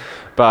Yeah. not.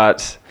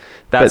 But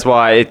that's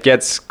why it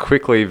gets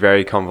quickly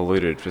very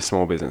convoluted for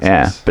small businesses.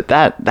 Yeah, but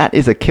that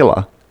is a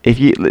killer. If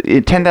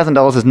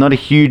 $10,000 is not a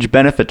huge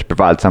benefit to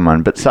provide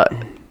someone, but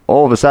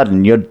all of a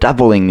sudden you're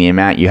doubling the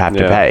amount you have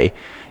to pay.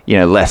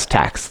 Less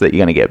tax that you're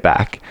going to get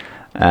back.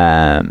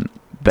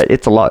 But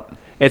it's a lot.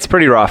 It's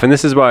pretty rough, and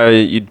this is why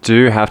you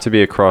do have to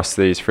be across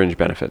these fringe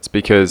benefits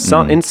because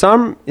in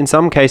some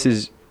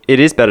cases it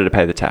is better to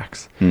pay the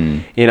tax.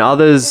 In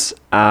others,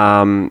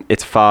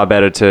 it's far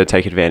better to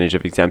take advantage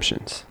of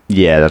exemptions.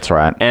 Yeah, that's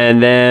right.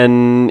 And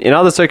then in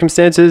other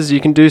circumstances, you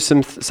can do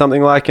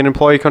something like an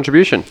employee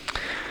contribution.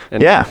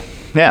 And Yeah.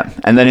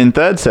 And then in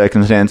third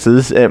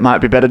circumstances, it might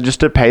be better just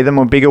to pay them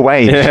a bigger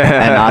wage and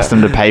ask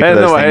them to pay for Pay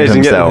them those the wage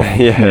things and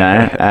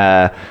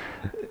get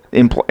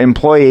themselves.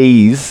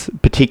 Employees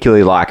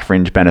particularly like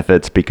fringe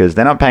benefits because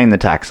they're not paying the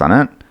tax on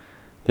it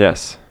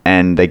Yes.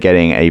 and they're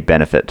getting a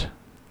benefit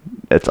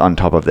that's on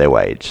top of their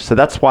wage. So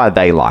that's why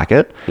they like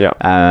it.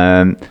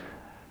 Yeah.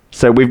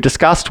 So we've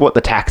discussed what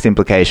the tax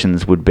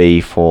implications would be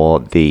for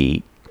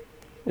the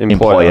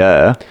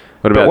employer.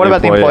 What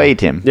about the employee,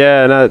 Tim?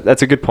 Yeah, no,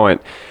 that's a good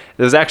point.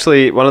 There's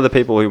actually one of the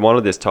people who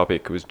wanted this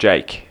topic was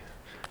Jake.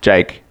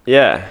 Jake.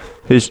 Yeah.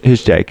 Who's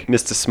Jake?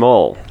 Mr.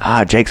 Small.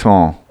 Jake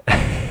Small.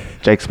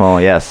 Jake Small,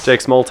 yes.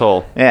 Jake Small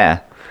Tall. Yeah.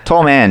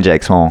 Tall man,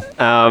 Jake Small.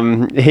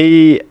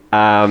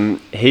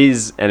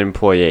 He's an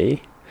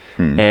employee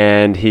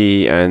and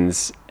he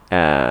earns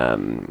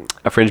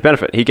a fringe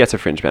benefit. He gets a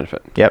fringe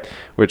benefit. Yep.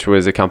 Which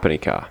was a company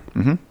car.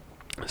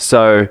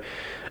 So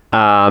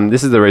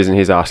this is the reason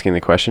he's asking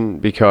the question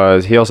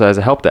because he also has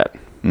a help debt.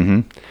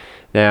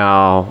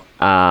 Now,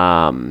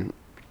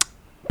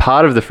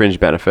 part of the fringe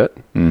benefit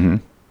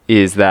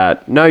is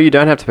that, no, you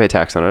don't have to pay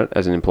tax on it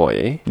as an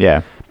employee.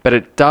 Yeah. But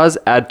it does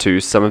add to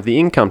some of the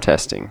income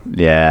testing.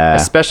 Yeah.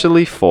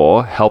 Especially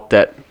for help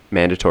debt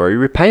mandatory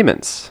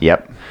repayments.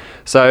 Yep.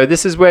 So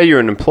this is where you're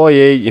an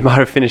employee, you might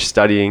have finished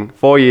studying,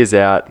 4 years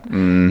out,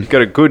 you've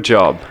got a good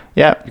job.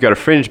 Yep. You've got a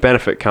fringe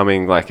benefit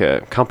coming like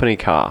a company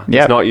car.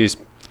 Yep. It's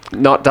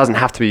doesn't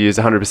have to be used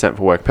 100%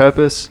 for work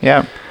purpose.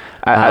 Yep.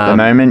 At the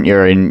moment,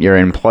 your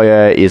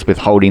employer is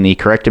withholding the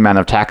correct amount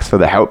of tax for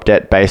the help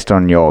debt based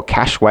on your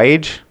cash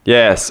wage.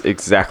 Yes,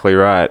 exactly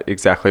right.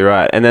 Exactly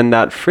right. And then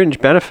that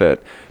fringe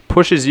benefit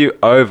pushes you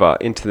over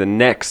into the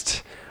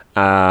next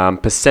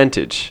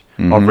percentage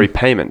of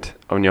repayment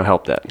on your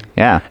help debt.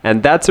 Yeah.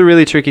 And that's a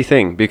really tricky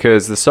thing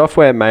because the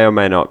software may or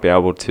may not be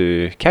able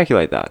to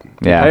calculate that.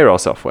 Yeah. Payroll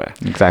software.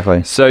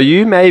 Exactly. So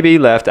you may be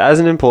left as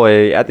an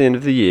employee at the end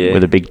of the year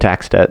With a big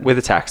tax debt. with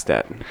a tax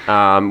debt,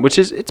 which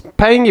is it's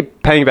paying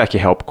back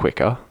your help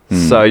quicker.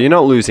 So you're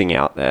not losing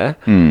out there.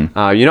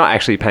 You're not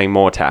actually paying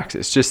more tax.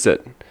 It's just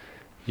that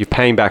you're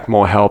paying back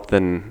more help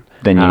than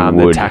Than you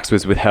the would. tax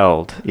was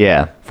withheld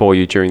Yeah. for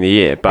you during the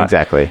year. But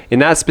Exactly. in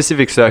that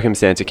specific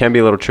circumstance, it can be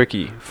a little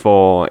tricky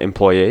for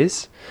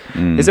employees.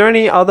 Is there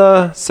any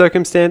other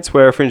circumstance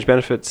where fringe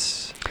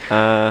benefits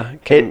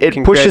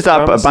It pushes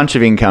up a bunch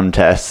of income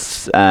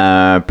tests,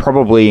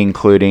 probably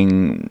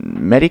including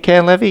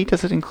Medicare levy.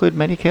 Does it include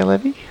Medicare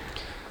levy?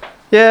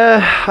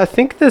 Yeah, I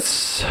think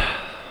this.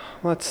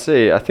 Let's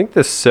see. I think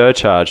the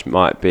surcharge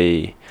might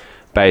be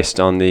based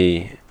on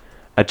the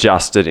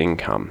adjusted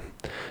income.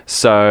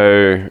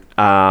 So,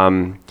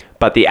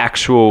 but the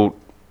actual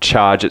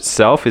charge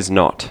itself is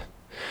not.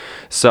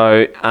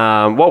 So,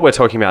 what we're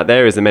talking about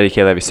there is the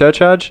Medicare levy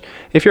surcharge.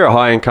 If you're a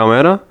high income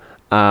earner,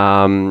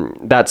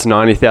 that's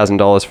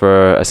 $90,000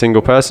 for a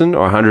single person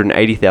or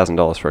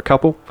 $180,000 for a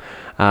couple.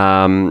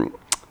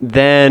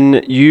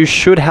 Then you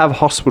should have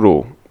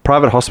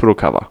private hospital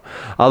cover.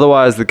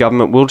 Otherwise, the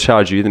government will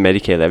charge you the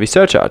Medicare levy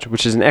surcharge,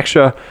 which is an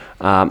extra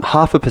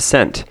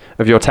 0.5%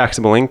 of your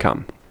taxable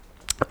income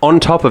on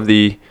top of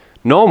the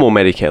normal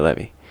Medicare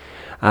levy.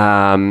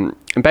 And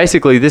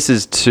basically, this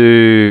is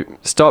to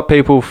stop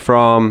people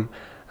from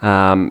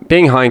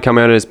being high income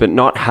earners but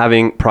not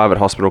having private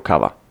hospital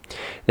cover.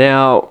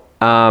 Now,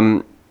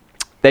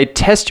 they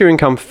test your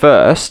income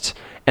first,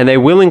 and they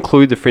will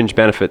include the fringe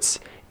benefits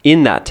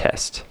in that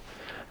test.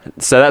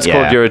 So that's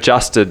called your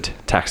adjusted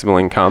taxable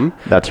income.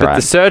 That's but right.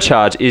 the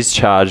surcharge is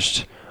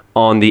charged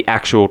on the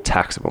actual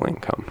taxable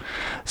income.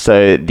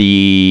 So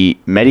the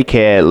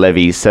Medicare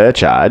levy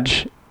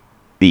surcharge,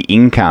 the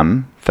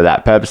income for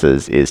that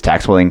purposes is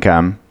taxable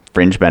income,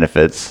 fringe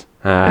benefits,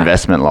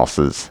 investment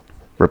losses,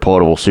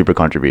 reportable super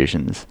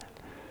contributions,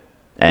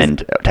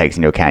 and it takes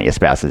into account your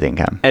spouse's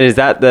income. And is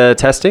that the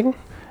testing?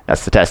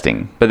 That's the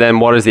testing. But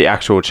then what is the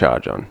actual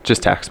charge on?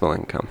 Just taxable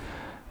income.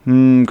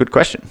 Good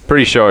question.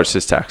 Pretty sure it's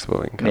just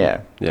taxable income.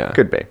 Yeah.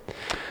 Could be.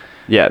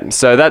 Yeah,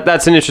 so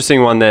that's an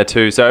interesting one there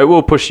too. So it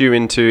will push you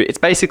into, it's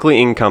basically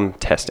income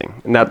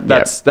testing. And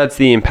that's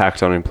the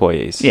impact on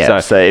employees. Yeah,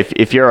 so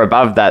if you're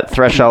above that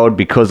threshold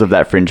because of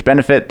that fringe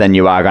benefit, then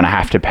you are going to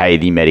have to pay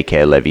the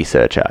Medicare levy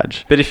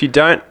surcharge. But if you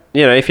don't,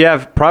 if you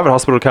have private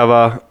hospital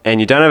cover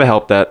and you don't have a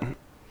help debt,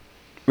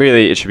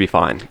 really it should be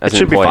fine as It an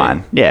should be employee.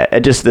 fine. Yeah,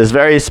 there's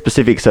very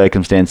specific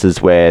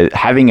circumstances where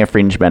having a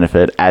fringe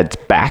benefit adds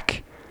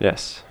back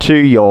Yes. to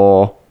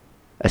your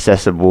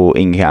assessable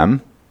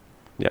income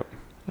Yep.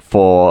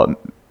 for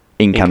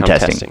income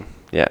testing.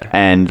 Yeah.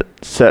 And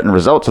certain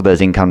results of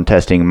those income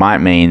testing might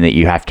mean that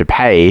you have to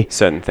pay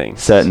Certain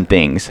things.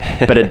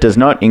 but it does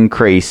not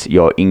increase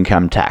your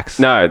income tax.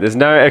 No, there's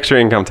no extra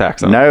income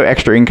tax on it. No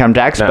extra income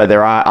tax, No. but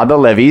there are other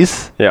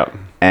levies Yep.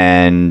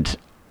 and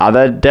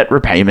other debt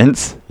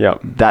repayments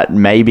Yep. that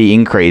may be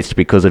increased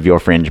because of your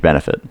fringe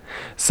benefit.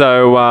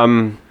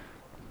 So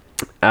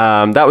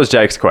that was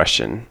Jake's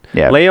question.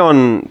 Yeah.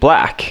 Leon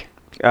Black,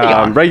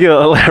 Leon.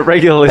 regular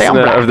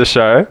listener Black. of the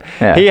show,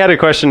 Yeah. he had a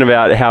question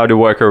about how to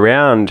work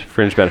around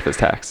fringe benefits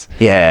tax.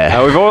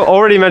 Yeah. We've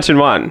already mentioned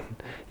one.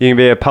 You can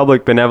be a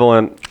public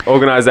benevolent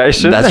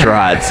organisation. That's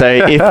right. So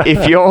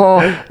if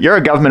you're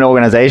a government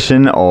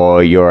organization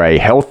or you're a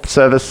health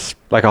service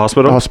Like a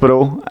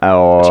hospital.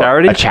 or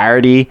Charity? a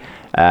charity,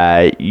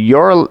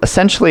 you're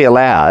essentially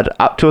allowed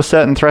up to a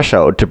certain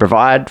threshold to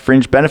provide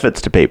fringe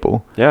benefits to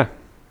people Yeah.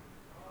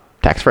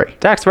 tax-free.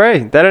 Tax-free.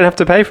 They don't have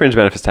to pay fringe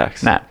benefits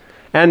tax. No.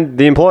 And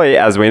the employee,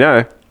 as we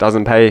know,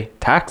 doesn't pay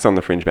tax on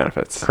the fringe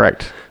benefits.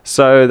 Correct.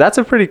 So that's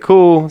a pretty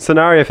cool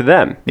scenario for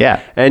them. Yeah.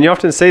 And you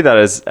often see that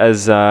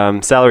as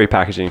salary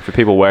packaging for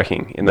people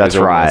working in those That's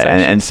right.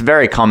 organizations. And it's a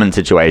very common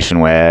situation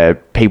where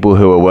people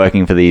who are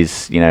working for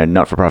these,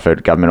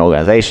 not-for-profit government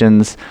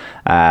organizations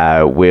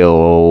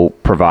will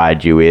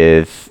provide you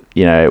with,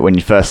 when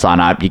you first sign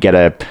up, you get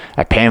a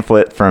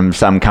pamphlet from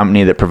some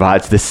company that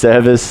provides this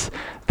service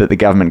that the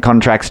government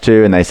contracts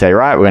to, and they say,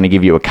 right, we're going to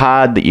give you a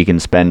card that you can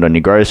spend on your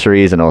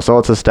groceries and all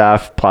sorts of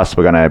stuff, plus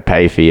we're going to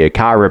pay for your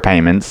car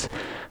repayments.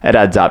 It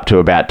adds up to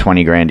about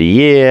 20 grand a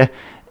year,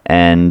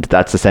 and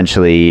that's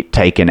essentially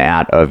taken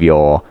out of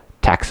your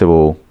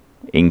taxable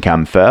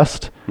income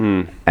first.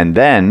 And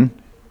then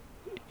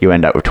you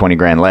end up with 20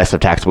 grand less of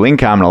taxable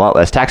income and a lot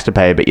less tax to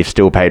pay, but you've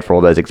still paid for all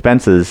those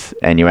expenses,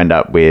 and you end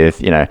up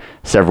with,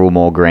 several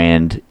more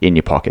grand in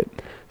your pocket.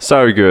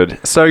 So good.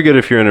 So good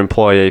if you're an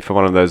employee for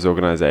one of those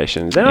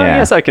organizations. And I Yeah.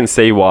 guess I can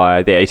see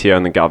why the ATO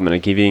and the government are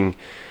giving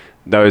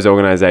those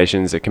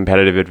organizations a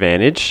competitive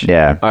advantage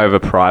over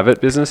private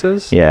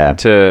businesses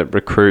to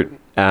recruit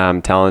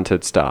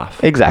talented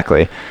staff.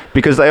 Exactly.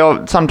 Because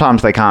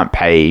sometimes they can't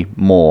pay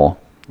more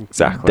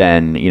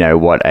than,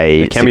 what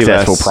a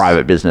successful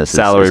private business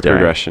salary is doing.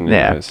 progression.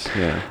 Yeah.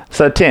 Yeah.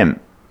 So, Tim,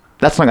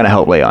 that's not going to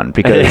help Leon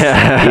because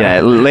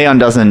Leon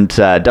doesn't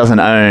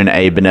own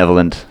a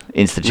benevolent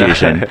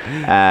institution.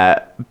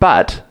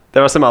 But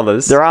There are some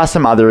others. there are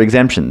some other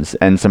exemptions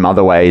and some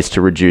other ways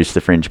to reduce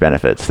the fringe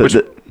benefits. which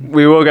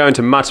we will go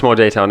into much more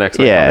detail next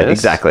week. Yeah, on this.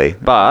 exactly.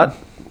 But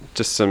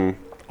just some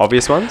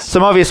obvious ones.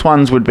 Some obvious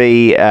ones would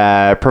be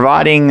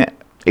providing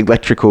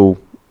electrical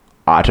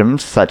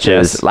items such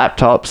Yes. as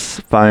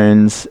laptops,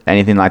 phones,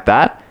 anything like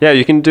that. Yeah,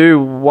 you can do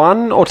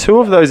 1 or 2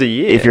 of those a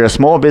year. If you're a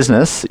small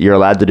business, you're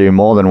allowed to do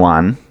more than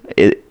one.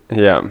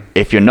 yeah.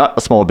 If you're not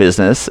a small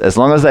business, as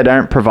long as they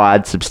don't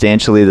provide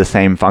substantially the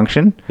same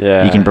function,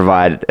 Yeah. you can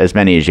provide as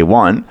many as you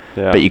want.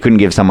 Yeah. But you couldn't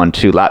give someone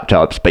 2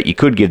 laptops, but you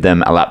could give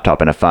them a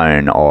laptop and a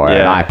phone, or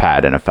Yeah. an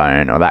iPad and a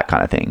phone, or that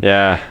kind of thing.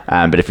 Yeah.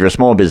 But if you're a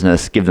small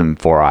business, give them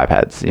 4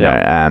 iPads. You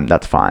Yeah. know,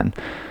 that's fine.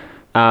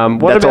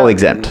 What That's all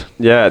exempt.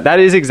 Yeah, that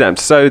is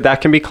exempt. So that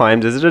can be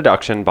claimed as a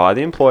deduction by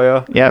the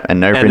employer. Yeah, and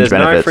no And fringe there's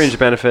benefits. no fringe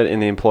benefit in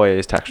the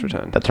employee's tax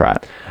return. That's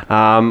right.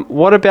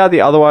 What about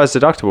the otherwise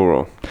deductible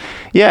rule?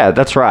 Yeah,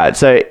 that's right.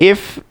 So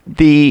if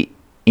the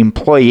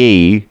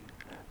employee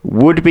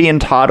would be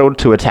entitled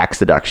to a tax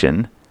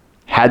deduction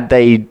had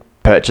they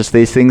purchased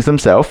these things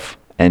themselves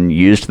and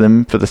used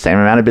them for the same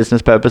amount of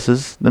business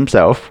purposes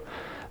themselves,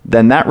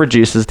 then that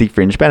reduces the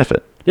fringe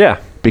benefit Yeah.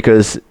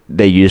 because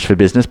they're used for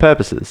business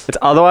purposes. It's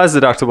otherwise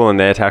deductible in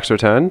their tax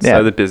return, Yeah.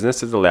 so the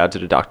business is allowed to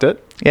deduct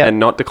it Yeah. and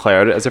not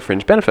declare it as a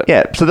fringe benefit.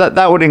 Yeah, so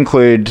that would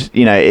include,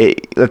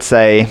 let's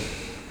say,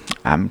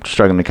 I'm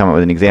struggling to come up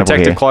with an example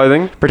Protective here.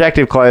 clothing,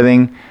 Protective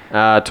clothing,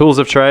 tools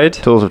of trade,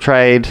 tools of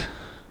trade.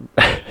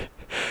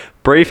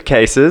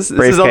 briefcases.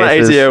 This is on the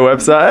Briefcases. ATO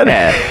website.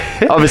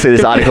 Yeah, obviously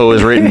this article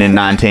was written in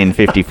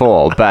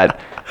 1954, but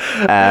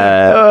And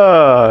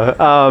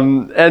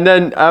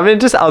then,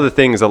 just other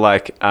things are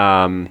like,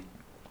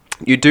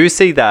 you do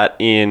see that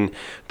in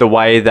the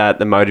way that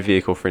the motor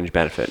vehicle fringe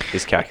benefit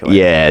is calculated.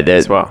 yeah,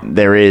 as well.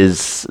 there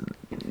is,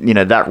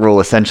 that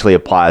rule essentially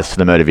applies to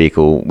the motor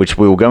vehicle, which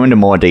we will go into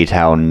more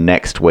detail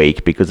next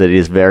week because it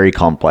is very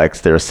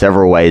complex. There are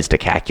several ways to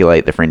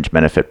calculate the fringe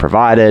benefit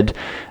provided.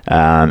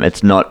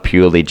 It's not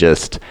purely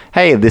just,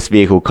 hey, this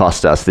vehicle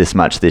cost us this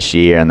much this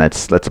year, and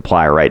let's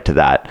apply a rate to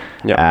that.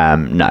 Yeah.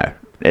 No,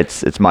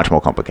 it's much more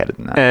complicated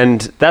than that.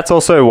 And that's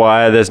also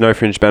why there's no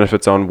fringe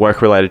benefits on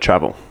work-related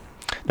travel.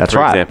 That's for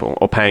right. example,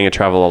 or paying a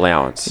travel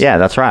allowance. Yeah,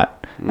 that's right.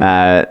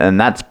 And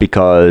that's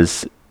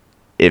because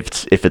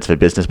if it's for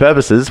business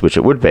purposes, which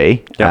it would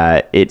be,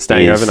 Yep. it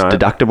Staying is overnight.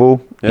 deductible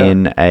Yeah.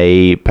 in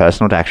a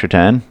personal tax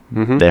return,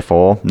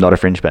 therefore not a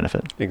fringe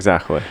benefit.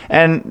 Exactly.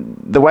 And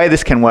the way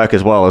this can work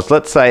as well is,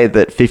 let's say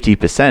that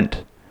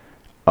 50%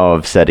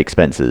 of said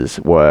expenses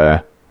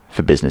were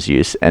for business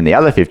use and the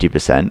other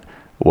 50%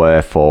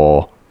 were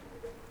for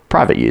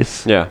private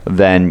use. Yeah.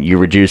 Then you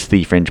reduce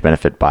the fringe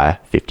benefit by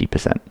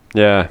 50%.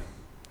 Yeah,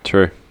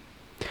 true.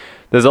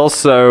 There's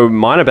also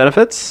minor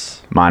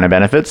benefits. Minor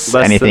benefits,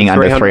 Less anything than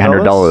under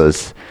 $300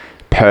 $300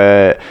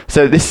 per.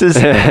 So this is,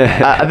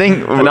 I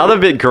think, Another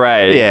bit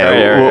grey. Yeah,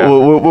 grey area.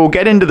 we'll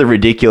get into the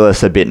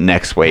ridiculous a bit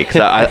next week.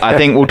 So I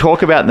think we'll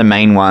talk about the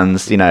main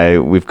ones.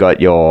 We've got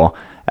your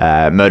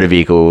motor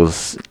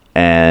vehicles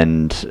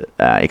and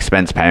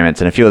expense payments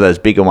and a few of those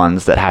bigger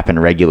ones that happen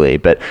regularly.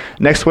 But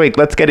next week,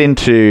 let's get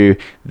into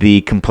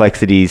the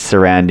complexities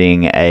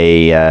surrounding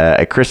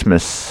a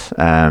Christmas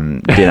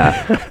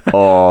dinner.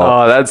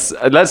 Or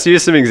let's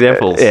use some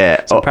examples.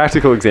 Some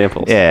practical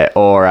examples. yeah,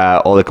 or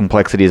the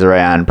complexities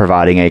around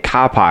providing a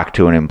car park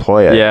to an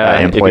employee. Yeah,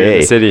 if you're in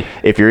the city.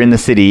 If you're in the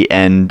city,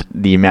 and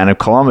the amount of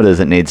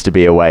kilometers it needs to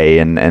be away,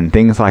 and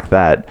things like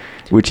that,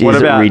 which What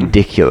is about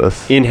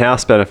ridiculous.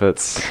 In-house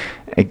benefits.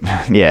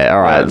 Yeah,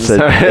 all right. So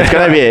it's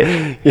going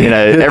to be,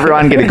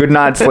 everyone get a good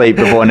night's sleep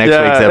before next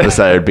Yeah. week's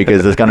episode,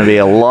 because there's going to be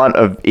a lot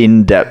of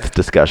in-depth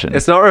discussion.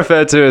 It's not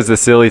referred to as the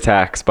silly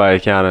tax by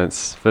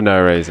accountants for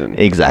no reason.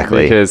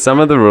 Exactly. Because some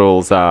of the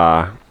rules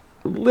are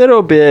a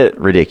little bit,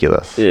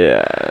 ridiculous.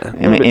 yeah.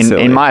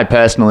 In my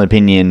personal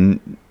opinion,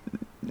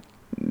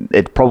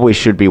 it probably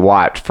should be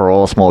wiped for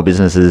all small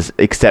businesses,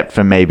 except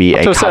for maybe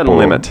Up to a certain couple,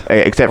 limit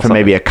except or for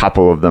maybe a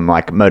couple of them,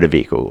 like motor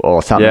vehicle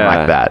or something Yeah,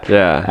 like that.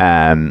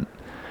 yeah.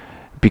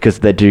 Because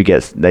they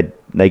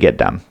get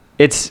dumb.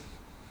 It's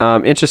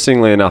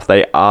interestingly enough,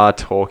 they are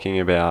talking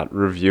about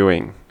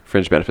reviewing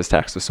fringe benefits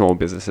tax for small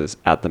businesses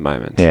at the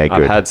moment. Yeah,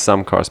 I've good. had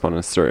some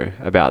correspondence through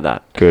about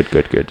that. Good.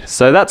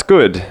 So that's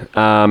good.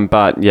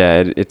 But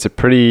yeah, it's a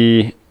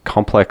pretty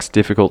complex,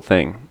 difficult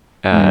thing.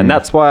 And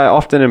that's why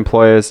often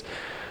employers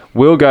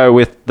will go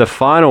with the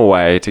final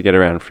way to get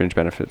around fringe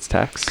benefits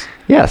tax.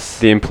 Yes.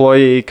 The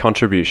employee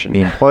contribution.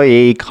 The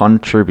employee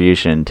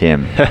contribution,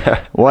 Tim.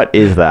 What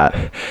is that?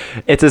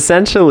 It's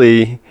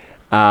essentially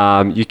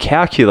you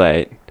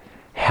calculate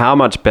how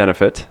much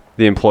benefit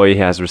the employee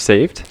has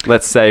received,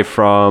 let's say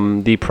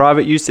from the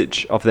private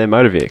usage of their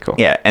motor vehicle.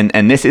 Yeah,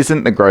 and this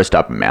isn't the grossed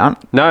up amount.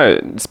 No,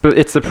 it's the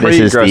This is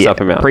pre-grossed the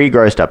up amount.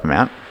 Pre-grossed up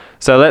amount.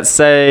 So let's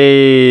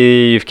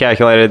say you've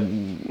calculated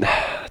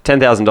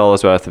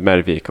 $10,000 worth of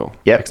motor vehicle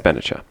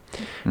expenditure.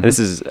 And this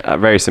is a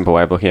very simple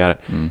way of looking at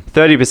it.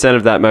 30%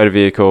 of that motor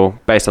vehicle,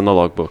 based on the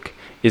logbook,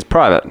 is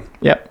private.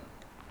 Yep.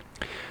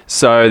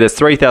 So there's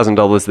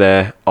 $3,000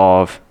 there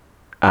of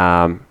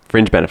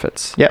fringe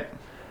benefits. Yep.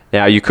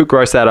 Now, you could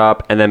gross that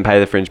up and then pay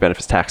the fringe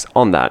benefits tax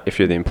on that if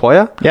you're the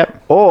employer.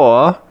 Yep.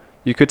 Or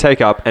you could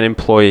take up an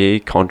employee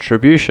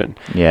contribution.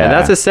 Yeah. And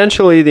that's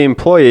essentially the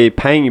employee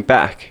paying you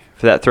back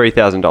for that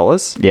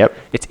 $3,000. Yep.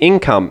 It's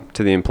income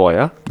to the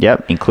employer,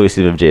 Yep.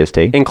 Inclusive of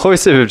GST.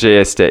 inclusive of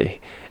GST.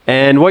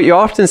 And what you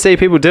often see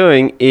people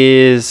doing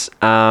is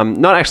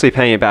not actually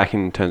paying it back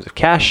in terms of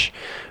cash,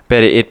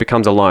 but it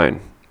becomes a loan.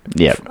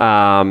 Yep.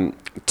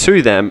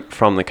 To them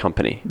from the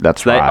company.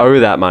 That's so right. They owe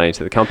that money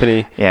to the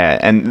company. Yeah,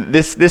 and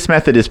this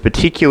method is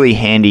particularly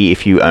handy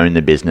if you own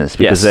the business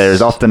because Yes.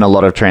 there's often a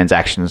lot of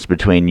transactions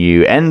between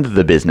you and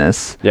the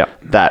business Yep.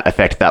 that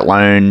affect that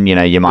loan. You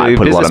know, you might The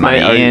put a lot business of money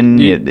may owe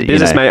in.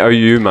 business may owe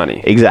you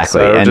money.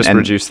 Exactly. So it'll and, just and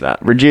reduce that.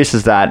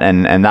 Reduces that,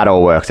 and that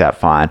all works out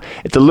fine.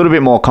 It's a little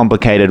bit more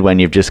complicated when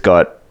you've just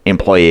got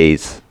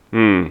employees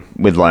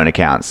with loan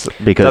accounts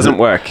because Doesn't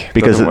work.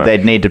 because Doesn't work.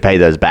 they'd need to pay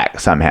those back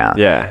somehow.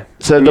 Yeah.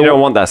 So So the- you don't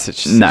want that No,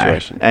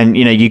 situation. and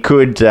you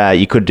could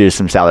do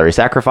some salary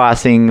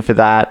sacrificing for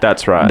that.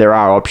 That's right. There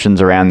are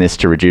options around this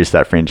to reduce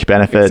that fringe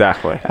benefit.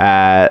 Exactly.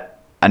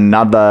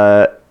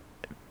 Another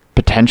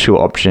potential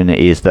option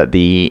is that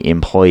the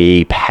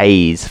employee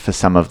pays for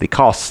some of the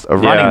costs of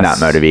running that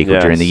Yes, motor vehicle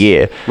yes. during the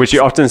year. Which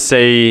you often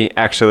see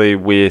actually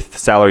with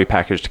salary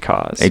packaged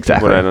cars.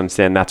 Exactly. People don't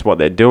understand that's what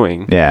they're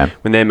doing. Yeah.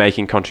 When they're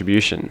making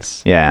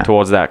contributions. Yeah.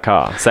 Towards that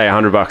car, say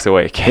 $100 a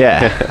week.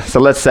 Yeah. So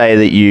let's say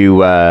that you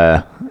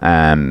have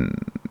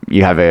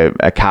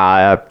a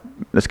car.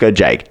 Let's go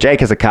Jake. Jake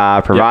has a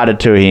car provided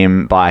to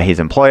him by his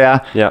employer.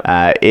 Yep.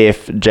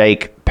 If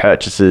Jake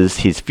purchases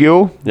his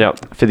fuel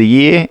Yep. for the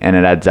year and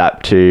it adds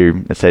up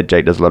to, let's say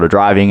Jake does a lot of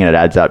driving and it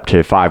adds up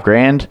to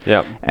 $5,000.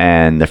 Yep.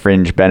 And the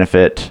fringe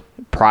benefit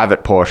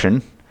private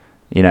portion,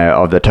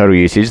 of the total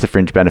usage, the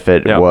fringe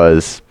benefit Yep.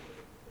 was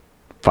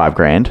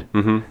 $5,000.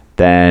 Mm-hmm.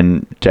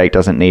 Then Jake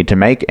doesn't need to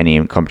make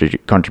any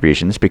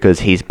contributions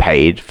because he's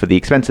paid for the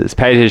expenses.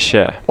 Paid his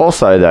share.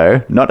 Also,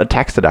 though, not a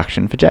tax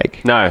deduction for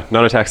Jake. No,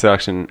 not a tax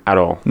deduction at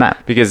all. No.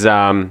 Because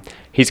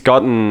he's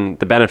gotten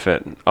the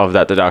benefit of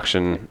that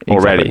deduction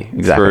already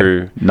Exactly.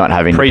 through Not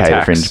having to pay the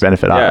pre-tax. fringe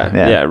benefit either.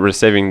 Yeah,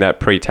 receiving that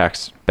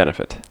pre-tax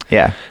benefit.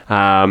 Yeah.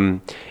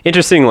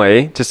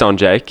 Interestingly, just on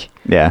Jake,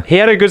 Yeah. he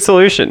had a good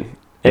solution.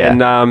 Yeah.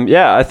 And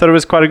I thought it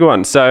was quite a good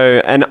one. So,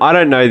 and I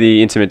don't know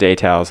the intimate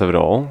details of it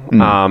all,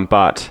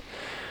 but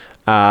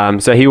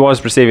so he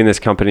was receiving this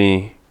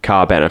company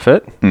car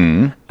benefit.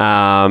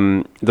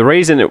 The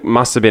reason it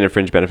must have been a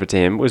fringe benefit to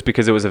him was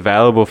because it was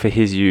available for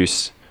his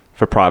use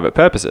for private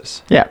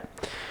purposes. Yeah.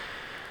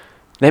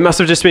 They must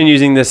have just been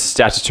using this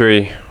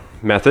statutory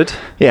method.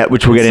 Yeah,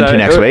 which we'll get into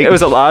next week. It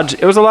was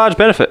a large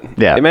benefit.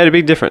 Yeah. It made a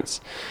big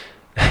difference.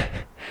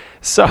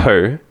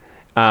 So,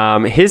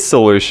 his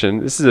solution,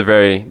 this is a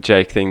very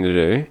Jake thing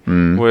to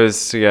do,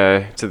 was to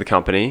go to the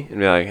company and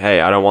be like,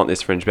 hey, I don't want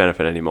this fringe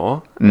benefit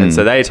anymore. And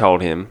so they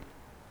told him,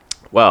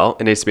 well,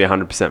 it needs to be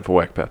 100% for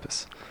work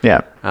purpose.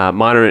 Yeah.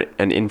 Minor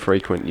and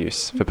infrequent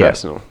use for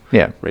personal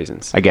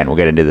reasons. Again, we'll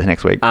get into this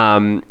next week.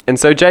 And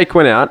so Jake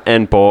went out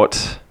and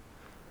bought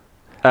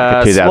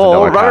a $2,000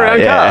 small car, runaround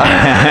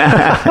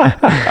yeah.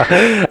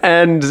 car.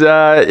 And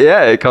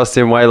it cost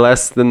him way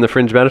less than the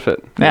fringe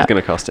benefit was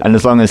going to cost him. And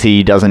as long as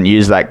he doesn't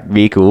use that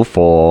vehicle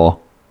for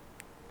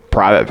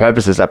private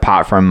purposes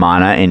apart from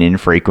minor and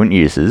infrequent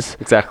uses.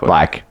 Exactly.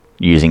 Like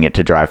using it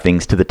to drive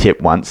things to the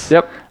tip once.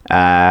 Yep.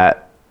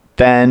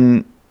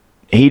 Then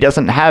he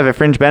doesn't have a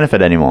fringe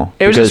benefit anymore.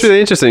 It was just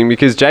really interesting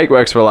because Jake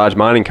works for a large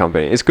mining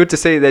company. It's good to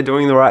see they're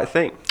doing the right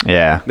thing.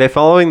 Yeah. They're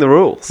following the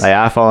rules. They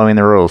are following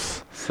the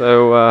rules.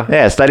 So,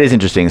 Yes, that is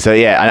interesting. So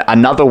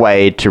another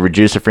way to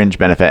reduce a fringe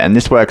benefit, and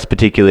this works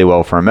particularly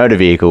well for a motor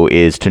vehicle,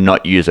 is to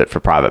not use it for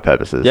private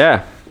purposes.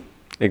 yeah,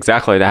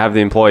 exactly. To have the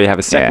employee have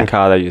a second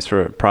car they use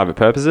for private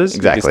purposes. You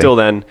Exactly. can still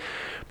then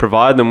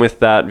provide them with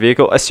that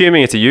vehicle,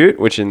 assuming it's a ute,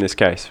 which in this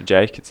case for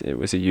Jake, it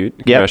was a ute,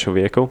 a commercial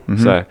vehicle.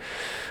 So,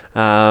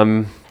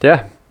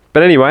 yeah.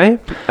 But anyway,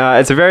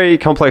 it's a very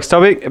complex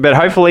topic, but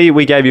hopefully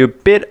we gave you a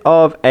bit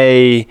of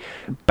a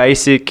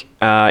basic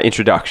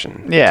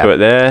introduction to it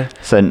there.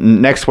 So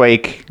next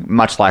week,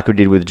 much like we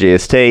did with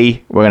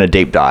GST, we're going to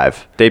deep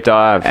dive. Deep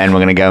dive. And we're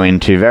going to go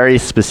into very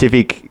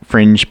specific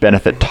fringe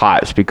benefit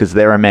types because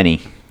there are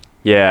many.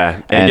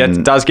 Yeah, And-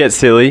 it does get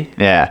silly.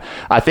 Yeah,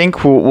 I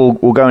think we'll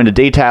go into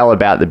detail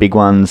about the big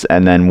ones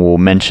and then we'll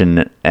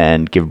mention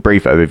and give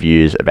brief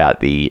overviews about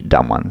the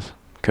dumb ones.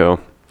 Cool.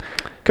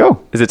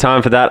 Cool. Is it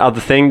time for that other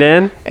thing,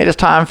 Dan? It is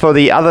time for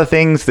the other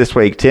things this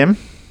week, Tim.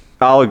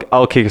 I'll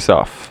kick us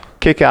off.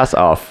 Kick us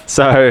off.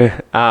 So,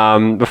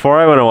 before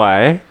I went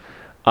away,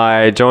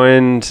 I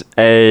joined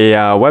a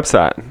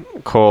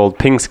website called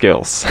Ping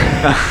Skills.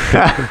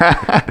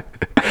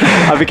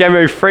 I became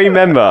a free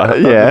member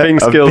of the Ping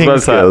of Skills Ping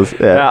website. Skills,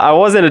 yeah. Now, I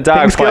was in a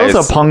dark Ping skills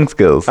place. or Pong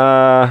skills?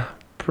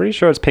 Pretty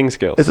sure it's Ping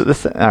Skills. Is it the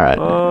same? All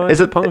right.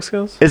 Is it Pong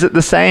Skills? Is it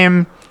the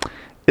same?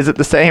 Is it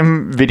the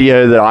same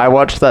video that I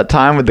watched that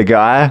time with the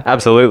guy?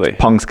 Absolutely.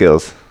 Pong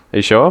skills. Are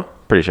you sure?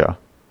 Pretty sure.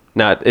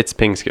 No, it's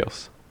Ping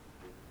Skills.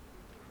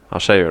 I'll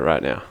show you it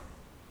right now.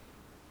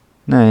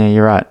 No, yeah,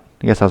 you're right.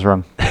 I guess I was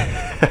wrong.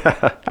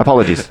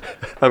 Apologies.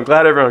 I'm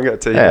glad everyone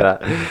got to hear Yeah.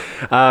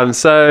 that.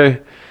 So,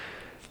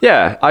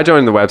 yeah, I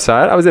joined the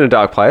website. I was in a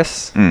dark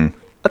place.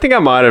 I think I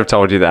might have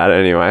told you that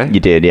anyway. You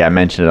did, yeah. I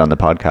mentioned it on the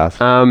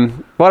podcast.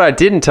 What I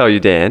didn't tell you,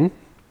 Dan,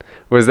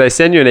 was they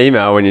send you an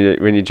email when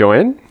you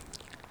join.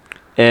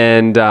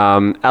 And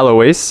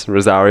Alois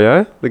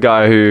Rosario, the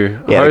guy who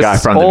the hosts guy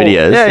from the all,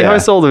 videos. he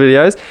hosts all the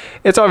videos.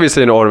 It's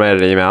obviously an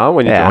automated email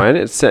when you Yeah. join.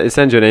 It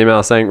sends you an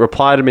email saying,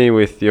 reply to me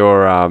with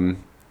your,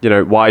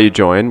 why you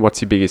join.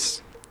 What's your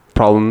biggest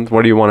problem?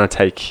 What do you want to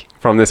take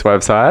from this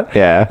website?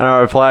 Yeah. And I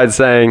replied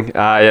saying, we've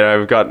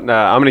got,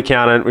 I'm an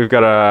accountant. We've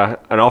got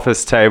an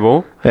office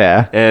table.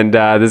 Yeah. And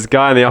there's a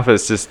guy in the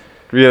office just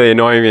really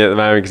annoying me at the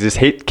moment because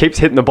he keeps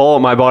hitting the ball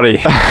at my body.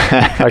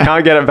 I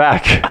can't get it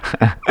back.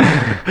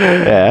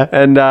 Yeah.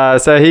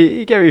 And so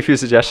he gave me a few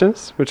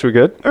suggestions, which were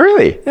good.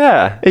 Really?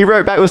 Yeah. He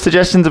wrote back with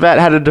suggestions about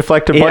how to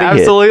deflect a He body hit.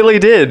 absolutely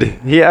did.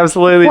 He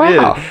absolutely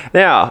Wow. did.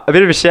 Now, a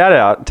bit of a shout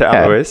out to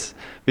Yeah. Alois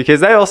because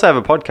they also have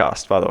a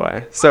podcast, by the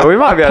way. So we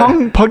might be able to,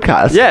 Pong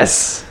podcast?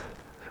 yes,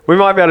 we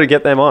might be able to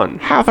get them on.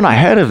 How haven't I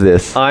heard of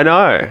this? I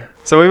know.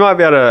 So we might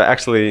be able to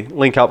actually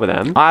link up with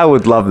them. I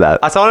would love that.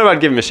 I told him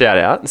I'd give him a shout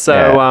out. So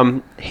Yeah.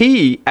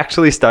 he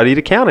actually studied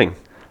accounting.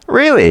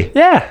 Really?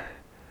 Yeah.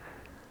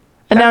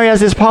 And now he has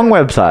this Pong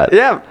website.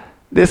 Yeah.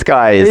 This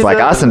guy is He's like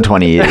us in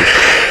 20 years.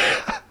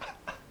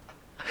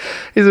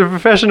 He's a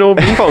professional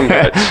ping pong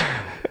coach.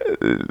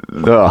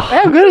 Ugh.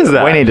 How good is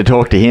that? We need to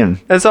talk to him.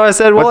 And so I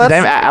said, well, What's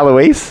his name? that's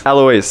Alois?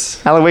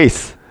 Alois.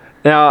 Alois.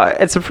 Now,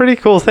 it's a pretty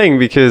cool thing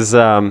because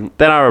then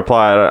I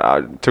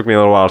replied, it took me a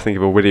little while to think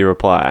of a witty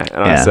reply.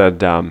 And I Yeah.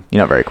 said, You're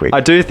not very quick.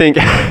 I do think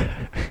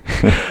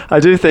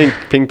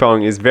ping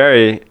pong is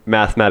very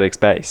mathematics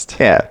based.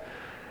 Yeah.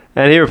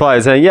 And he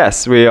replied saying,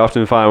 yes, we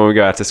often find when we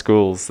go out to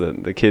schools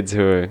that the kids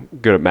who are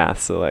good at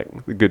maths are like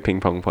the good ping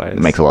pong players.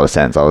 It makes a lot of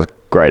sense. I was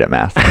great at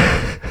math.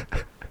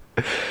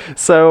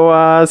 So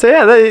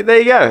yeah, there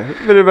you go.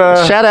 Bit of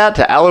a... Shout out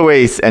to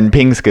Alois and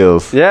Ping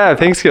Skills. Yeah,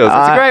 Ping Skills.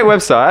 It's a great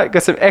website.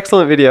 Got some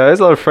excellent videos,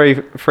 a lot of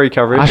free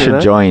coverage. I in should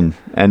there. join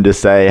and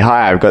just say,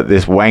 hi, I've got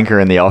this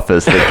wanker in the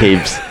office that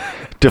keeps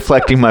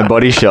deflecting my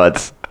body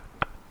shots.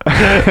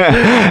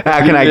 How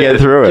can I get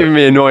through Giving it?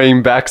 me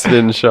annoying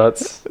backspin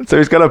shots. So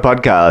he's got a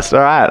podcast. All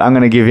right, I'm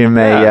going to give him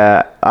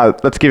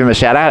let's give him a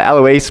shout out.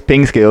 Alois,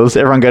 Ping Skills.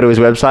 Everyone go to his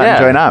website and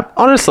join up.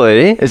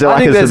 Honestly, Is it I like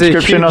think a there's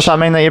subscription or huge-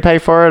 something that you pay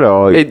for it?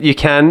 Or You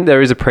can.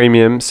 There is a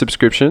premium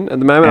subscription. At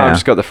the moment, Yeah. I've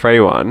just got the free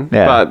one.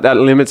 Yeah. But that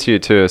limits you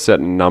to a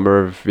certain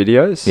number of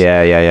videos.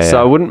 Yeah.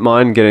 So I wouldn't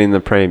mind getting the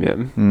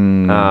premium.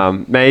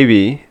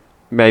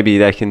 Maybe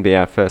they can be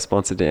our first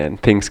sponsor, Dan.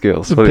 Ping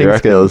Skills. What do you Ping reckon?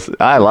 Skills.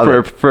 I love For,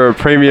 it. for a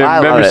premium I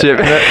love it. membership.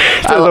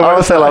 I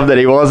also love that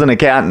he was an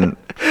accountant.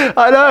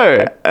 I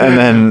know. And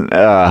then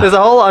There's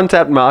a whole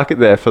untapped market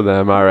there for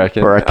them, I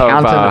reckon. for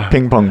accountant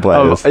ping pong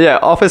players.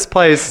 Office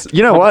place.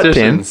 You know what, Tim?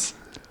 competitions.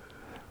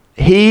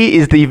 He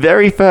is the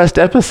very first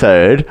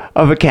episode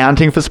of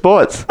Accounting for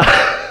Sports.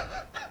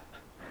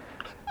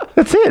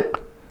 That's it.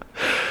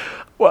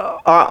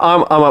 Well,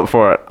 I'm up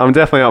for it. I'm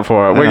definitely up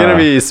for it. We're going to Uh.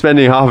 be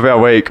spending half of our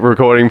week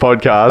recording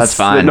podcasts That's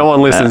fine. that no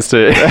one listens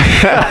to.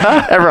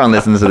 Everyone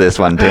listens to this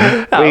one,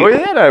 Tim.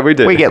 We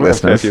do. we get We have a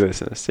fair listeners. few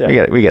listeners.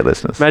 Yeah. We get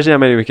listeners. Imagine how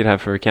many we could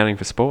have for accounting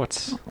for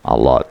sports, A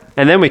lot.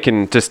 and then we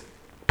can just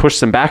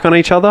push them back on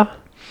each other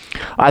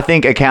I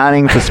think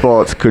Accounting for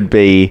Sports could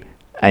be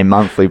a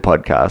monthly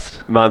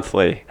podcast.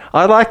 monthly.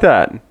 I like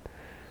that.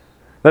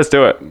 Let's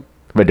do it.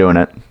 We're doing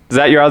it. Is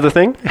that your other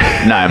thing?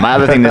 No, my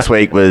other thing this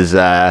week was,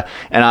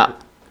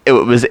 it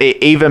was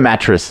Eva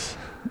mattress.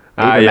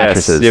 Eva Yes,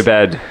 mattresses. your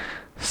bed.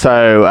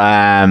 So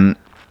I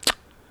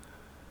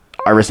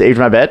received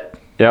my bed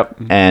Yep.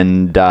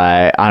 and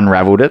I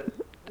unraveled it.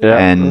 Yeah.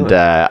 And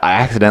I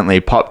accidentally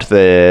popped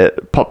the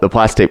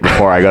plastic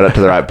before I got it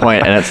to the right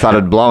point, and it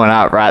started blowing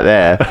up right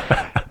there,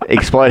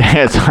 exploding.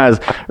 So I was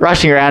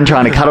rushing around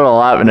trying to cut it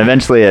all up, and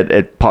eventually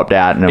it popped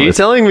out. And it Are you was.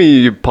 telling me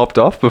you popped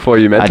off before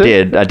you meant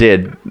it? I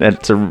did.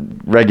 It's a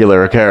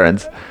regular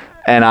occurrence,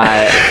 and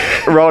I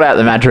rolled out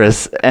the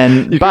mattress,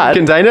 and You couldn't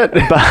contain it?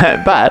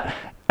 but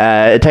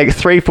it takes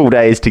 3 full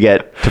days to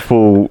get to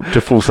full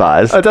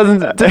size. It doesn't.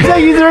 Did it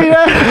take you 3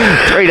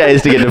 days? 3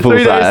 days to get to full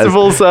 3 size. days to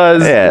full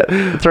size.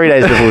 Yeah, 3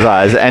 days to full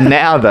size. And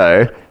now,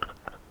 though,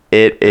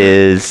 it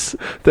is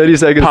 30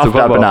 seconds to puffed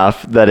pop up off.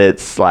 enough that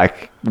it's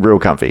like real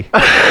comfy.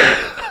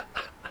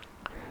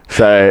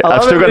 So I I've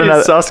love still how got many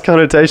another. sus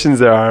connotations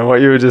there are in what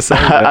you were just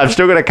saying. there. I've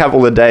still got a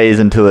couple of days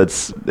until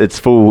it's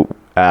full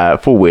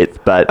width,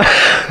 but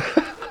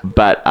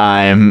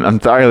I'm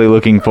thoroughly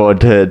looking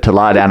forward to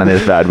lie down in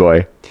this bad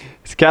boy.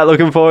 Is Kat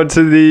looking forward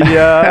to the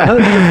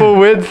full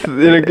width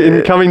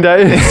in coming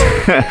days?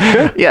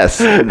 Yes,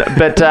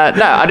 but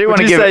no, I do want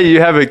Would to you give. say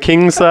you have a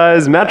king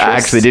size mattress? I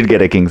actually did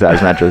get a king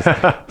size mattress.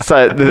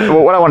 So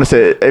what I want to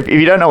say, if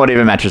you don't know what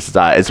Eva mattresses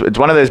are, it's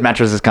one of those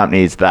mattresses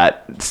companies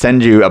that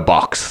send you a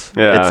box.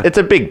 Yeah. It's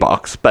a big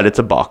box, but it's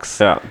a box.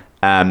 Yeah.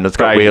 It's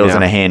got Dragging wheels you.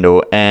 and a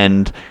handle,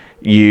 and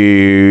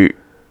you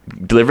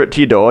deliver it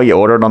to your door. You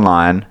order it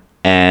online,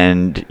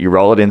 and you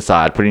roll it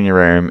inside, put it in your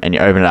room, and you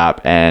open it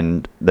up,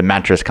 and the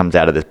mattress comes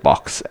out of this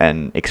box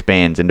and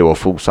expands into a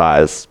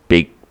full-size,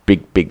 big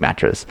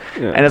mattress.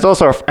 Yeah. And it's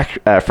also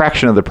a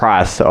fraction of the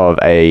price of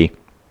a,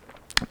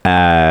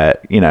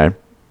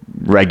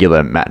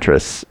 regular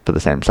mattress for the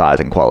same size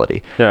and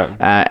quality. Yeah.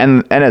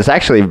 And it's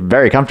actually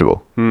very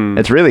comfortable.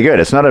 It's really good.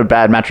 It's not a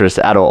bad mattress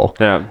at all.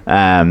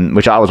 Yeah.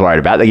 Which I was worried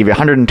about. They give you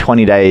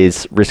 120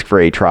 days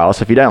risk-free trial.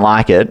 So if you don't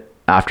like it,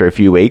 after a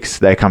few weeks,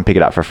 they come pick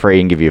it up for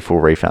free and give you a full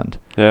refund.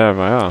 Yeah,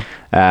 wow.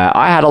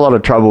 I had a lot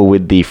of trouble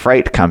with the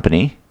freight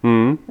company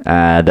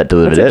that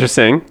delivered That's it.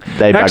 interesting.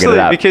 They buggered Actually, it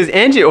up. because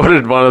Angie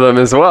ordered one of them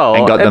as well.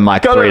 And got them,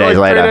 like, 3 days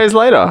later. 3 days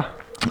later.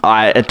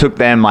 It took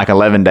them like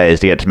 11 days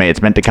to get to me.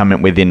 It's meant to come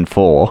in within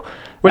 4.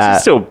 Which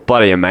is still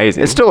bloody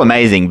amazing. It's still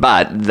amazing,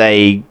 but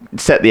they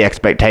set the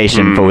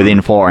expectation for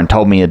within 4 and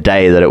told me a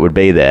day that it would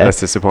be there. That's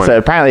disappointing. So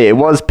apparently it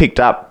was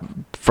picked up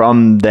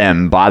from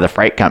them by the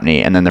freight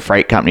company, and then the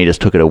freight company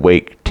just took it a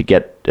week to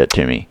get it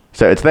to me.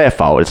 So it's their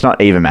fault. It's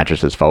not Eva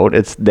Mattress's fault.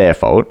 It's their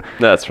fault.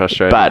 That's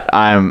frustrating. But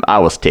I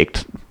was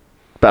ticked.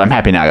 But I'm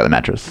happy now I got the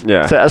mattress.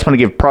 Yeah. So I just want to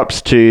give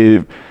props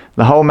to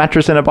the whole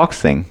mattress in a box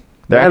thing.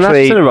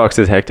 Mattress in a box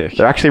is hectic.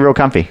 They're actually real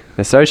comfy.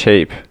 They're so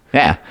cheap.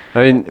 Yeah.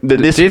 I mean, do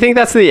you think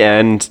that's the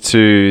end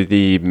to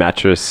the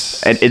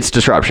mattress? It's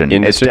disruption.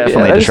 Industry? It's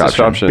definitely Yeah, that is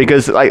disruption.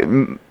 Because like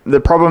the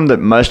problem that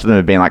most of them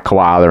have been like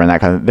koala and that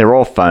kind of, they're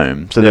all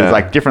foam. So there's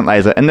like different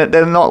layers, and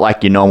they're not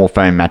like your normal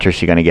foam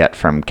mattress you're going to get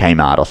from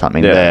Kmart or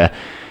something. Yeah.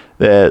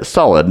 They're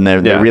solid and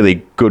they're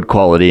really good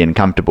quality and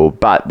comfortable,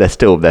 but they're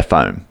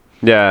foam.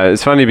 Yeah,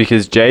 it's funny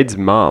because Jade's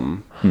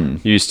mum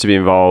used to be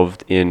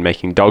involved in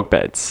making dog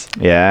beds.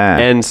 Yeah.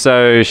 And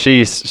so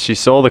she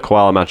saw the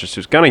koala mattress. She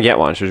was going to get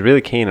one. She was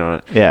really keen on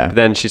it. Yeah. But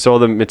then she saw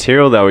the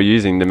material they were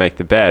using to make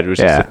the bed, which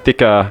is a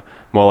thicker,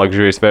 more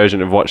luxurious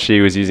version of what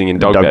she was using in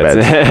dog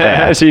beds.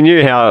 Yeah. She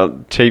knew how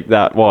cheap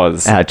that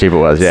was. How cheap it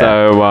was,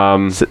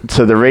 yeah.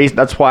 So, the reason,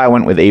 that's why I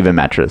went with Eva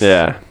mattress.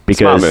 Yeah.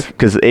 Smart move.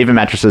 Because Eva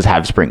mattresses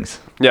have springs.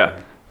 yeah.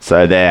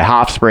 So they're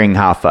half spring,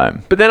 half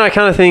foam. But then I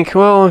kind of think,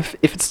 well, if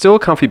it's still a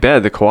comfy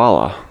bed, the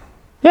koala,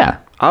 Yeah.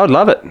 I would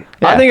love it.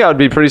 Yeah. I think I would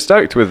be pretty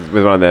stoked with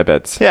one of their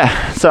beds.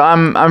 Yeah, so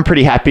I'm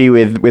pretty happy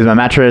with my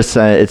mattress.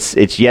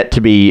 It's yet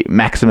to be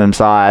maximum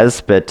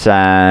size, but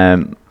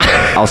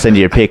I'll send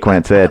you a pic when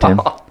it's there, Tim.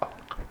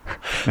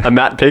 A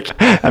matte pick.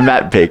 A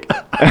matte pic.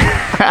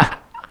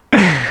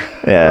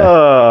 Yeah.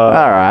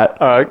 All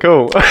right,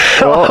 cool.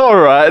 Well, all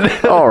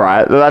right. All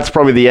right. Well, that's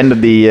probably the end of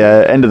the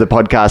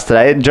podcast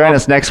today. Join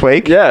us next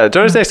week. Yeah,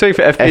 join us next week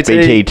for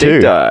FBT 2.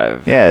 Deep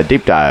Dive. Yeah,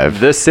 deep dive.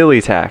 The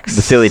silly tax.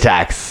 The silly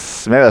tax.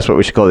 Maybe that's what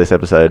we should call this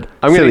episode.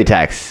 Silly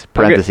tax,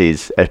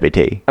 parentheses,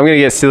 FBT. I'm going to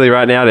get silly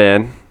right now,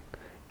 Dan,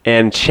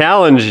 and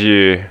challenge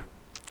you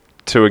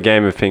to a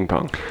game of ping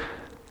pong.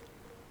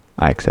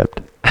 I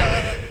accept.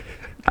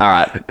 All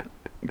right.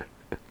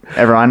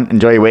 Everyone,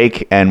 enjoy your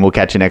week, and we'll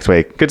catch you next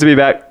week. Good to be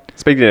back.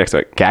 Speak to you next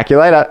week.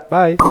 Calculator.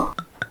 Bye.